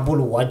you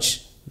double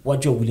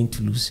what you're willing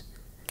to lose.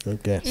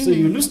 Okay. So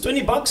you lose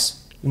 $20,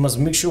 you must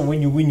make sure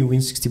when you win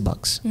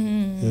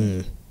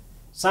 $60.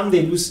 Some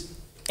they lose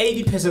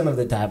 80% of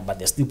the time, but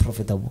they're still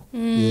profitable.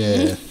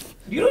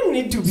 You don't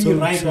need to be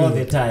right all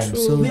the time.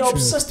 We're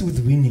obsessed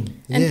with winning.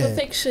 And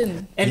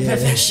perfection. And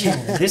perfection.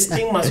 This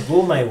thing must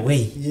go my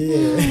way.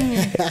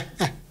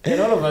 And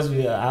all of us,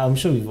 I'm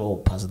sure we've all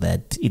passed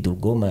that. It will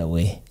go my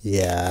way.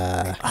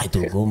 It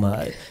will go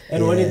my.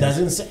 And when it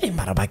doesn't say, hey,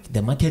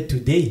 the market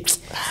today,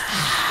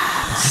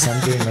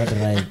 something not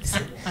right.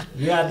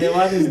 The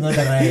one is not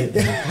right.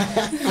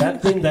 That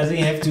thing doesn't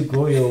have to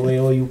go your way,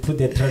 or you put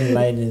the trend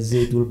line and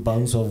say it will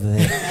bounce off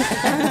there.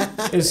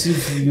 As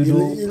if you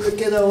look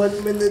at a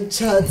 1 minute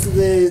chart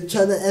there,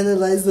 trying to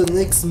analyze the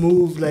next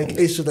move, like,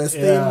 hey, should I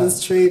stay in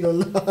this trade or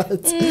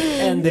not?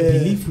 And the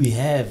belief we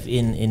have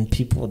in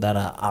people that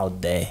are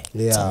out there,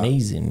 it's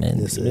amazing,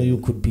 man. You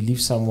could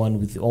believe someone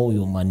with all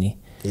your money.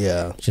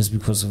 Just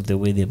because of the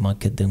way they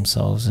market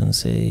themselves and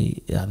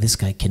say, this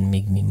guy can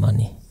make me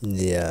money.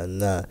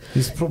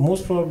 He's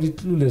most probably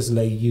clueless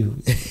like you.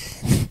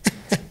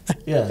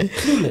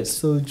 Clueless.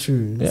 So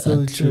true.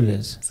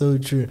 Clueless. So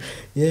true.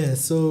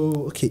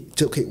 So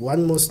okay,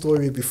 one more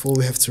story before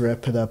we have to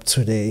wrap it up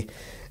today.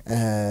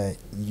 Is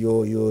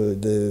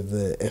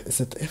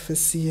it the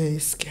FSCA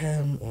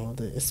scam or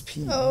the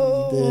SP?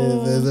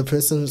 The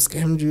person who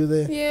scammed you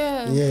there?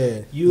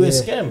 You were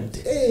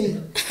scammed. Hey,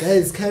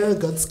 guys, Kyra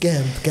got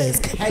scammed. Guys,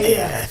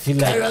 I feel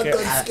like Kyra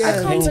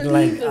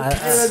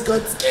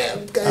got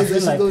scammed. Guys, I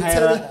feel like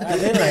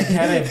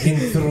Kyra have been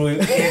through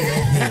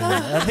everything.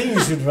 I think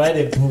you should write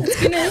a book.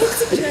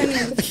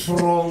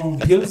 From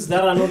bills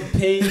that are not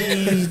paid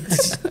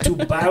to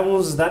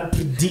Bibles that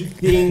predict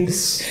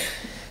things,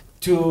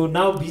 to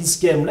now being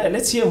scammed.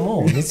 Let's hear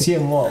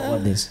more.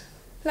 About this.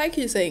 Like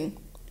you're saying,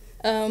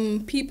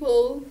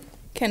 people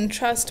can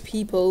trust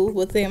people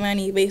with their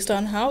money based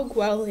on how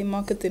well they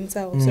market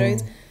themselves,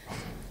 right?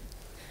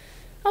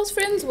 I was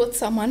friends with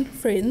someone,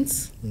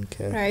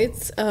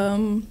 right?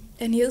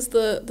 And here's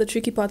the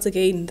tricky part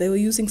again. They were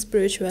using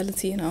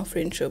spirituality in our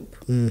friendship.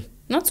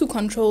 Not to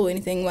control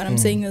anything. What I'm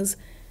saying is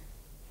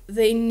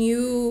they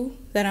knew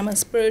that I'm a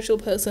spiritual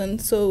person,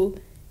 so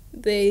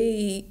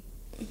they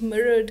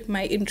mirrored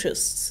my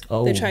interests.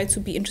 They tried to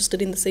be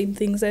interested in the same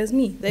things as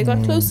me. They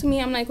got close to me.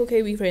 I'm like,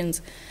 okay, we're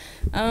friends.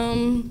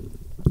 I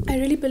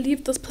really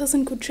believed this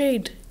person could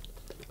trade.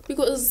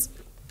 Because,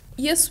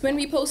 yes, when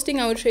we're posting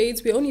our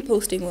trades, we're only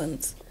posting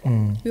wins.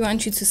 We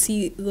want you to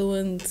see the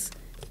wins.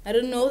 I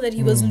didn't know that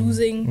he was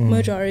losing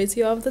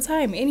majority of the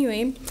time.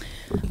 Anyway,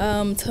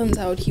 turns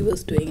out he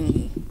was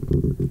doing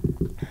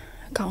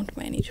account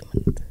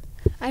management.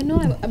 I know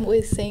I'm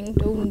always saying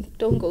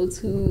don't go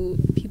to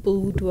people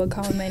who do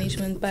account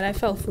management, but I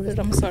fell for it.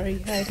 I'm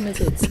sorry, I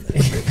admit it.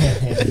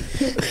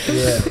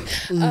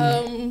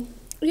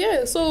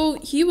 Yeah, so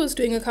he was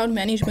doing account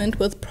management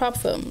with prop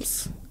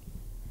firms.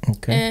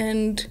 Okay.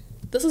 And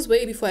this is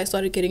way before I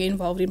started getting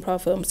involved in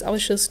prop firms. I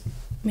was just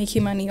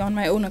making money on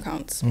my own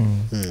accounts.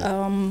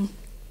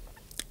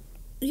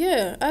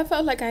 Yeah, I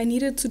felt like I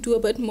needed to do a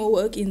bit more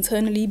work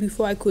internally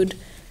before I could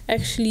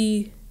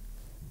actually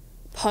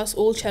pass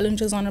all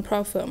challenges on a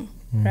prop firm,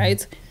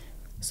 right?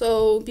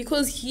 So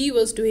because he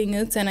was doing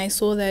it and I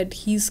saw that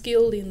he's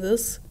skilled in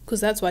this, because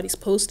that's what he's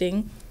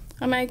posting,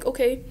 I'm like,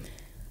 okay,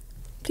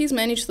 please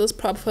manage this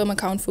prop firm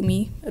account for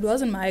me. It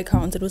wasn't my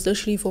account, it was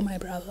literally for my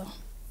brother.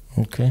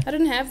 Okay. I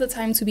didn't have the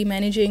time to be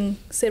managing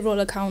several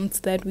accounts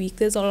that week.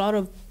 There's a lot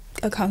of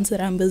accounts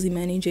that I'm busy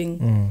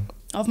managing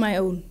of my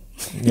own.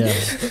 Yeah.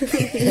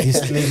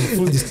 Disclaimer,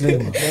 full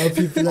disclaimer. Now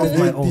people are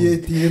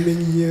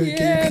DMing you.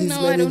 Yeah,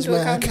 no, I don't do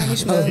account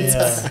management.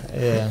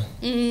 Yeah.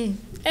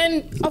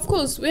 And of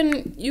course,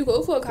 when you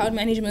go for account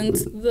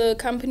management, the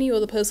company or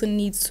the person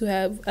needs to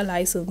have a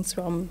license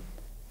from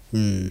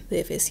the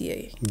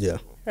FSCA. Yeah.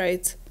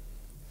 Right?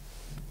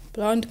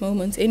 Blonde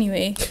moments.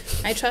 Anyway,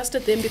 I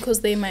trusted them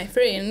because they're my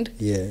friend.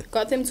 Yeah.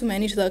 Got them to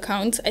manage the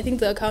account. I think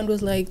the account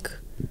was like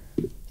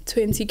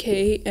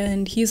 20K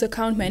and his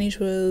account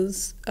manager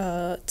was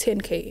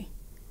 10K.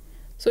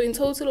 So in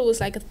total it was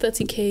like a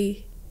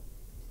 30K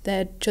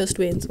that just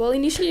went. Well,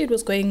 initially it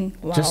was going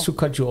wow. Just to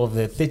cut you off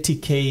there,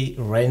 30K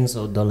rands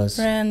or dollars?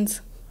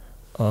 Rands.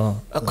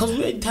 Because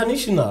we're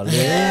international.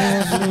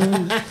 Yeah.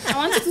 I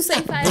wanted to say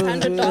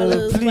 $500,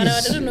 but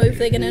I didn't know if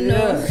they're gonna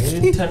know.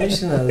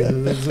 International.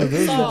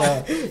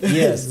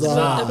 Yes.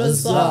 It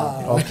was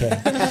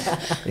Okay.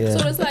 Yeah. So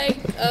it was like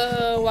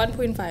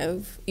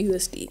 1.5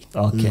 USD.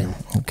 Okay.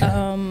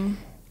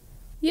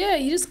 Yeah,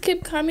 he just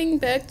kept coming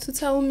back to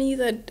tell me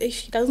that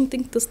he doesn't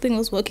think this thing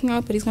was working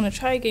out, but he's gonna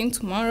try again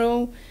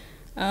tomorrow.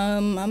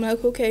 I'm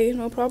like, okay,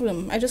 no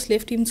problem. I just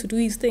left him to do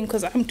his thing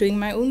because I'm doing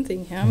my own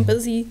thing. Yeah?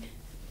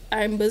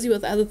 I'm busy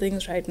with other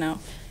things right now.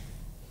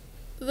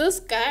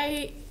 This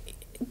guy,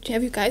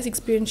 have you guys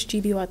experienced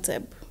GB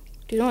WhatsApp?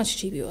 Do you know what's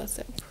GB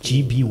WhatsApp?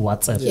 GB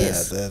WhatsApp?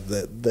 Yes. Yeah,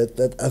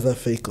 that other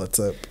fake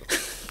WhatsApp.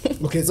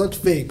 Okay, it's not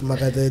fake,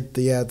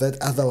 that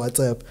other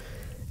WhatsApp.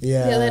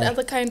 Yeah. Yeah, that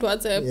other kind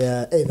WhatsApp.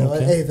 Yeah. Hey,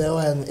 that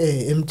one.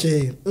 Hey,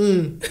 MJ.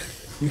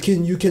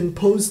 You can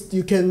post.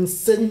 You can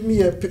send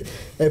me a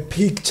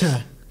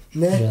picture.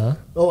 Nah? Yeah.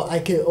 Or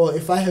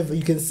if I have,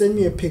 you can send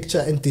me a picture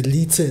and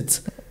delete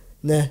it.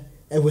 Nah.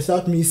 And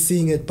without me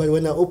seeing it, but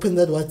when I open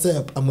that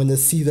WhatsApp, I'm gonna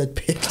see that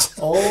picture.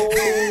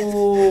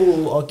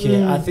 Oh,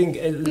 okay. I think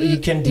you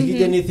can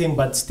delete anything,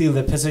 but still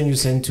the person you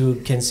send to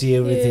can see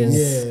everything.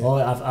 Yes. Yeah. Oh,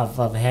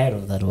 I've heard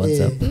of that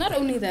WhatsApp. Not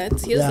only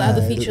that, here's the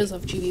other features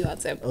of GB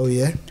WhatsApp. Oh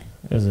yeah.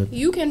 Is it?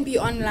 You can be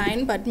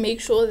online, but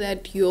make sure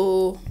that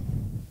your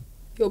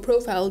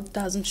profile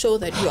doesn't show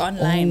that you're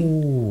online.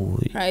 Oh.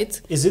 Right?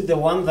 Is it the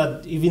one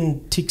that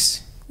even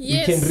ticks?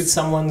 Yes. You can read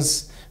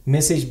someone's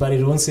message, but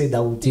it won't say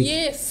that will tick.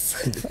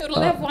 Yes.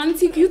 It'll have one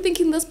tick. You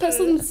thinking this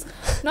person's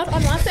not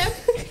on WhatsApp?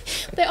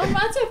 They're on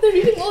WhatsApp. They're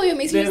reading all your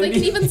messages. They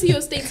can even see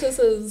your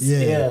statuses.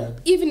 Yeah.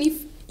 Even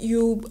if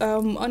you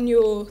on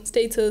your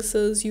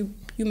statuses you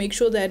make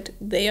sure that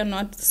they are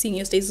not seeing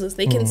your statuses.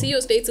 They can see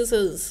your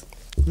statuses.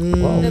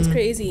 Wow. That's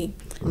crazy.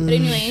 But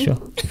anyway. Sure.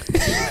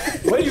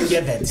 Where do you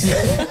get that?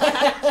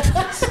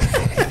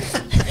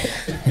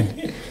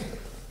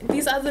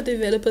 These other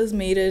developers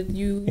made it.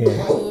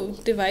 Your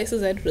device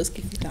is at risk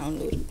if you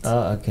download it.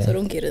 Oh, okay. So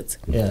don't get it.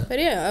 Yeah. But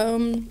yeah,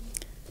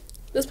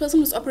 this person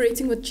was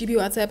operating with GB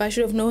WhatsApp. I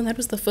should have known. That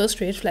was the first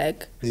red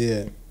flag.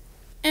 Yeah.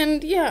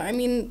 And yeah, I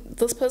mean,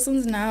 this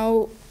person's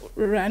now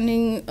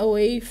running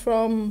away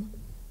from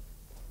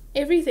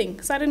everything.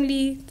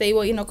 Suddenly, they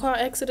were in a car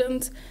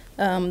accident.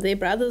 Their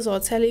brothers are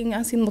telling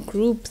us in the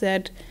group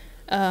that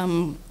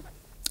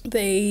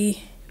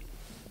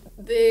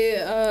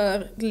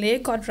their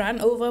leg got run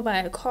over by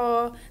a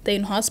car. They're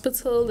in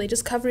hospital. They're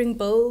just covering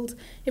bills.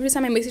 Every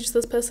time I message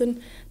this person,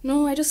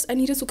 no, I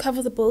needed to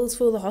cover the bills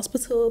for the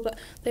hospital, but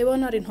they were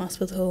not in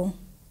hospital.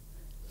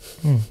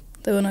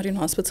 They were not in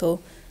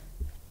hospital.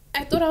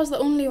 I thought I was the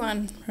only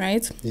one,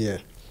 right? Yeah.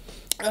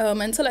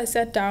 Until I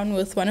sat down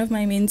with one of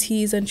my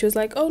mentees and she was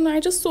like, oh no, I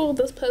just saw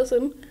this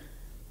person.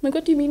 I'm like,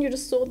 what do you mean you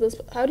just saw this?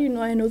 How do you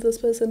know I know this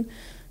person?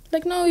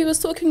 Like, no, he was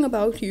talking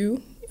about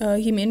you.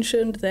 he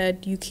mentioned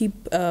that you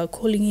keep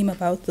calling him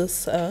about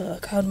this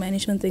account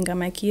management thing. I'm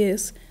like,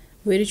 yes.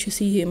 Where did you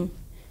see him?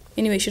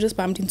 Anyway, she just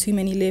bumped into him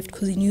and he left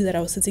because he knew that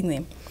I was sitting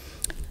there.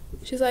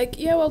 She's like,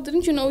 yeah, well,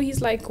 didn't you know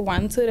he's like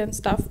wanted and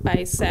stuff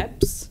by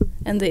SAPS?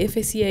 And the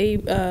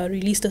FSCA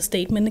released a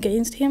statement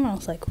against him. I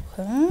was like,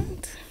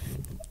 what?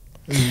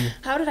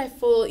 How did I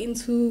fall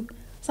into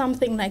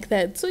something like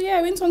that? So yeah,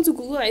 I went on to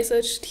Google. I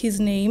searched his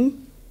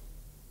name.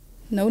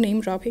 No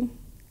name dropping.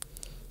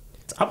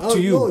 It's up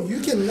to you. No, you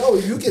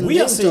can.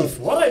 We are safe.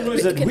 What I know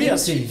is that we are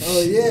safe.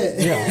 Oh yeah.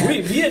 Yeah,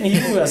 we and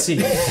him, we are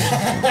safe.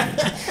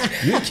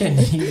 you can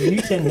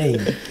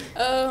name.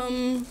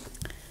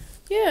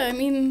 Yeah, I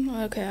mean,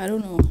 okay, I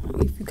don't know.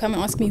 If you come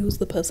and ask me who's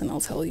the person, I'll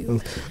tell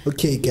you.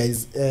 Okay,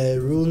 guys.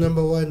 Rule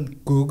number 1: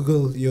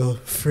 Google your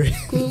friends.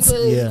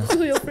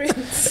 Google your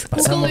friends. But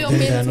Google some of your them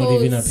mentors. they are not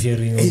even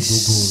appearing on Google.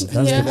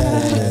 That's the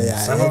problem.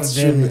 Some of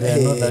them they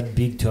are not that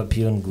big to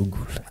appear on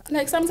Google.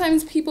 Like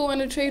sometimes people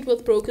want to trade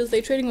with brokers.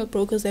 They're trading with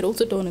brokers that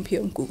also don't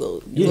appear on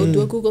Google. You go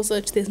do a Google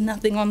search. There's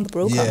nothing on the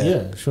broker.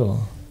 Yeah, sure.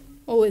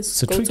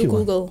 Always go to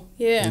Google.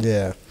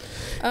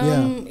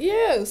 One.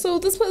 Yeah. So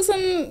this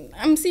person,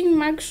 I'm seeing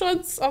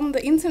mugshots on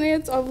the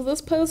internet of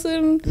this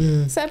person.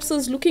 SAPS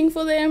is looking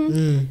for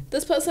them.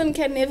 This person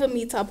can never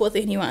meet up with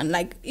anyone.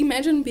 Like,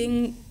 imagine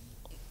being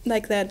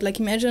like that. Like,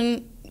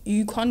 imagine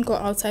you can't go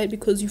outside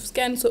because you've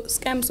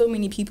scammed so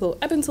many people.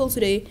 Up until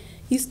today,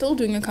 he's still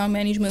doing account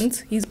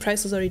management. His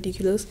prices are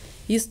ridiculous.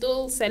 He's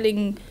still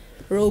selling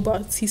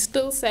robots. He's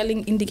still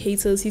selling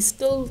indicators. He's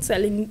still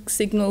selling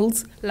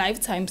signals,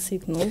 lifetime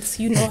signals.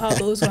 You know how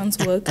those ones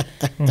work.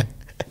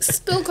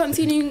 Still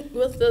continuing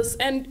with this,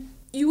 and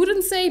you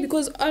wouldn't say,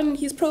 because on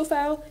his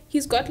profile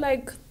he's got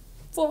like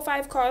 4 or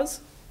 5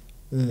 cars.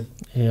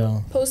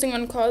 Posting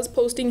on cars,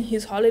 posting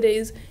his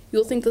holidays.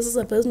 You'll think this is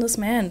a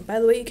businessman by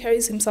the way he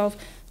carries himself.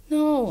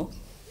 No,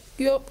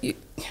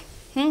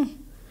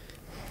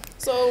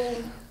 So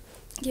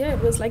yeah,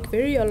 it was like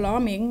very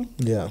alarming.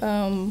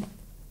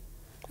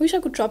 I wish I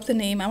could drop the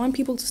name. I want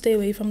people to stay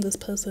away from this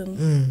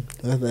person.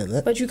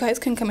 But you guys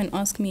can come and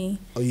ask me.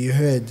 Oh, you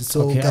heard.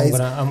 So okay, guys,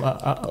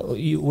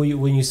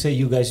 when you say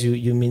you guys,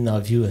 you mean our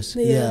viewers?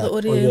 The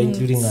audience. Or you're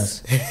including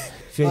us?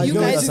 You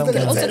guys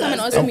can also come and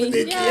ask me.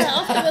 Yeah,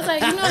 after this,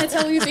 like, I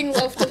tell you things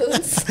after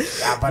this.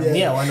 Yeah, but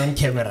me, I want on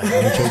camera.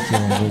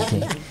 I'm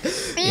joking.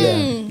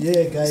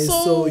 Yeah, guys.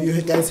 So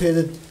you guys heard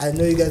it. I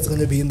know you guys are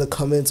gonna be in the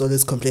comments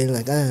always complaining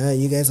like,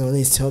 you guys are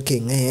always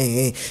talking.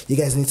 Hey. You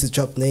guys need to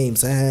drop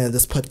names.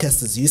 This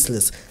podcast is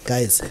useless,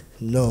 guys.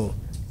 No,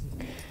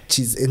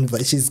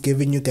 she's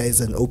giving you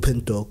guys an open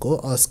door. Go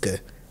ask her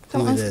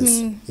who it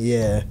is. Me.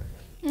 Yeah.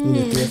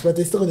 But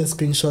they're still gonna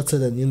screenshot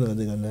it, and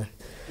they're gonna.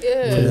 Put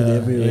it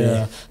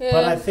everywhere.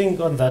 But I think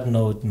on that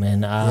note,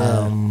 man,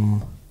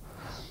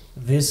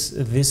 this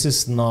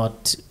is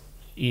not,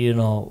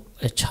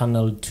 a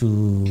channel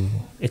to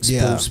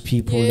expose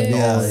people and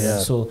all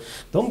that. So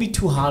don't be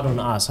too hard on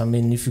us. I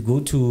mean, if you go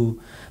to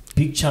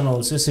big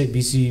channels,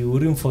 SABC, you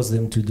wouldn't force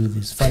them to do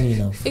this. Funny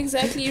enough.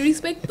 Exactly.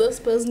 Respect this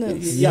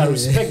business. Yeah,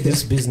 respect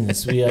this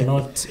business. We are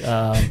not.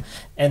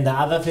 And the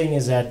other thing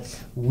is that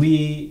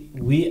we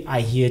are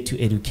here to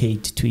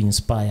educate, to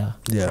inspire.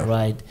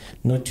 Right?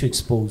 Not to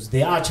expose.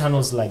 There are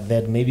channels like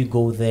that. Maybe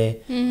go there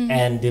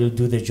and they'll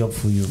do the job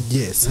for you.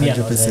 Yes, 100%. We are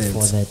not there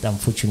for that,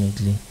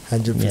 unfortunately.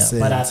 100%.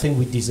 But I think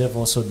we deserve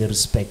also the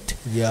respect.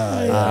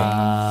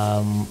 That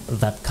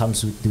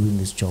comes with doing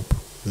this job.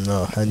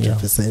 No,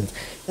 100%.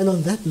 And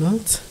on that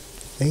note,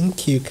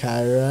 thank you,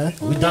 Kyra.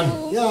 We're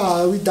done.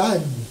 Yeah, we're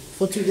done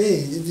for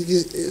today.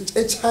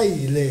 It's high.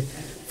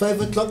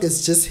 5 o'clock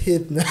is just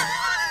hit now.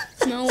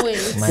 No way.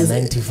 My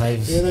 9 to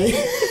 5.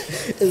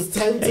 It's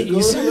time to go.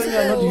 You see, when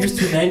you're not used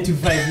to 9 to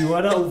 5, you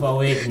want to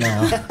overweight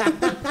now.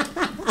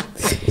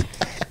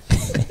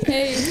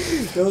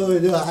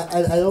 No,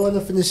 I don't want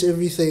to finish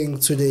everything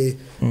today.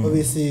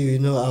 Obviously,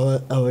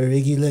 our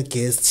regular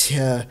guest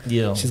here.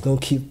 Yeah. She's gonna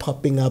keep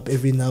popping up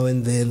every now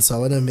and then. So I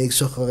want to make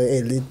sure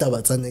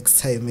what's next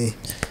time.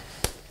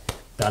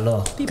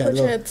 Deeper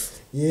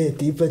chats. Yeah,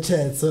 deeper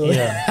chats. So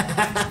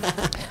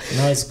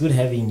no, it's good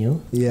having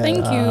you. Yeah.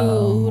 Thank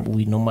you.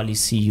 We normally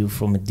see you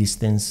from a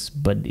distance,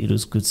 but it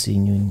was good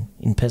seeing you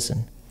in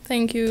person.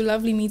 Thank you.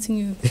 Lovely meeting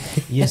you.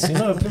 Yes, a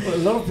lot of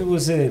people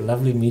say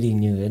lovely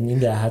meeting you, and in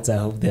their hearts, I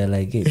hope they're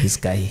like, hey, this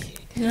guy.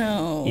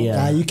 No.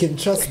 Yeah. You can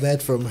trust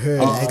that from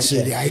her,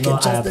 actually. Okay. I can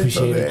trust that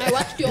from her. I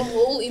watched your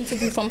whole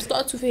interview from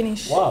start to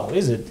finish. Wow,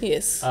 is it?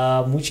 Yes.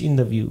 Which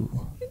interview?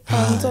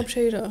 Top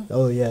Trader.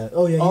 Oh yeah.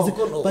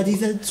 But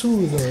he's had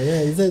 2 though.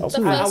 Yeah, he's had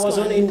 2. I was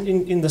on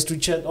in the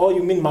street chat. Oh,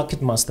 you mean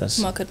Market Masters?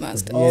 Market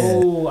Masters.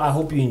 Oh, I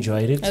hope you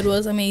enjoyed it. It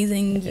was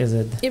amazing. Is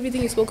it?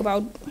 Everything you spoke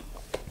about.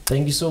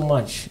 Thank you so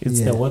much.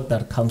 It's the work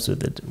that comes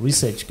with it.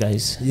 Research,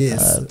 guys.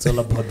 Yes. It's all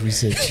about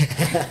research.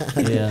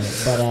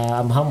 But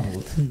I'm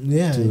humbled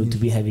to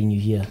be having you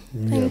here.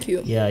 Thank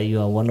you. Yeah, you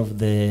are one of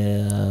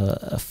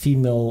the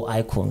female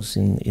icons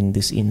in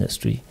this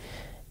industry.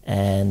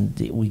 And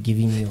we're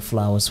giving you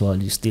flowers while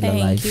you're still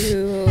alive. Thank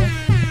you.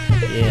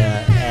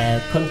 Yeah.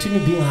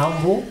 Continue being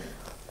humble.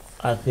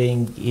 I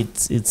think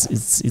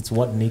it's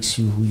what makes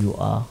you who you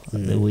are.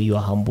 The way you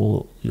are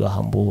humble,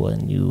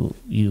 and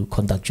you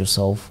conduct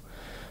yourself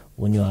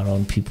when you're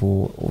around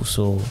people.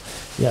 Also,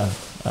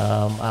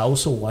 I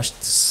also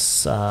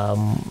watched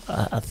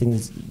I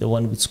think the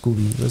one with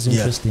Scooby. It was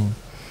interesting.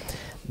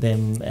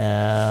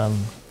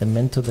 The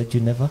mentor that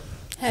you never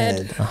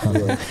had.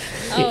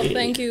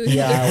 Thank you.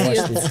 Yeah, I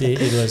watched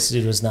it.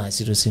 It was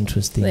nice. It was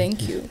interesting.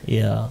 Thank you.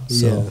 Yeah.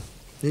 So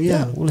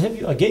we'll have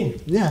you again.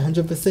 Yeah,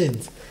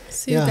 100%.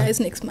 See you guys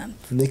next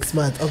month. Next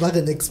month.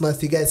 Next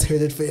month, you guys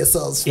heard it for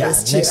yourselves.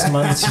 Next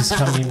month she's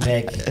coming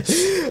back.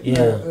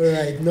 Yeah. All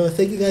right. No,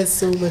 thank you guys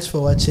so much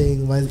for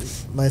watching.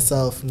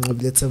 Myself,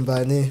 Nqobile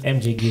Tembane,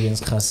 MJ Givens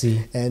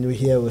Kgasi, and we're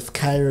here with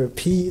Kyra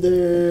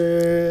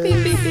Peters.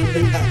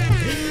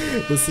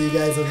 We'll see you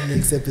guys on the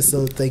next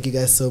episode. Thank you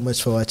guys so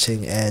much for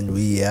watching, and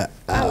we are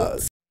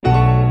out.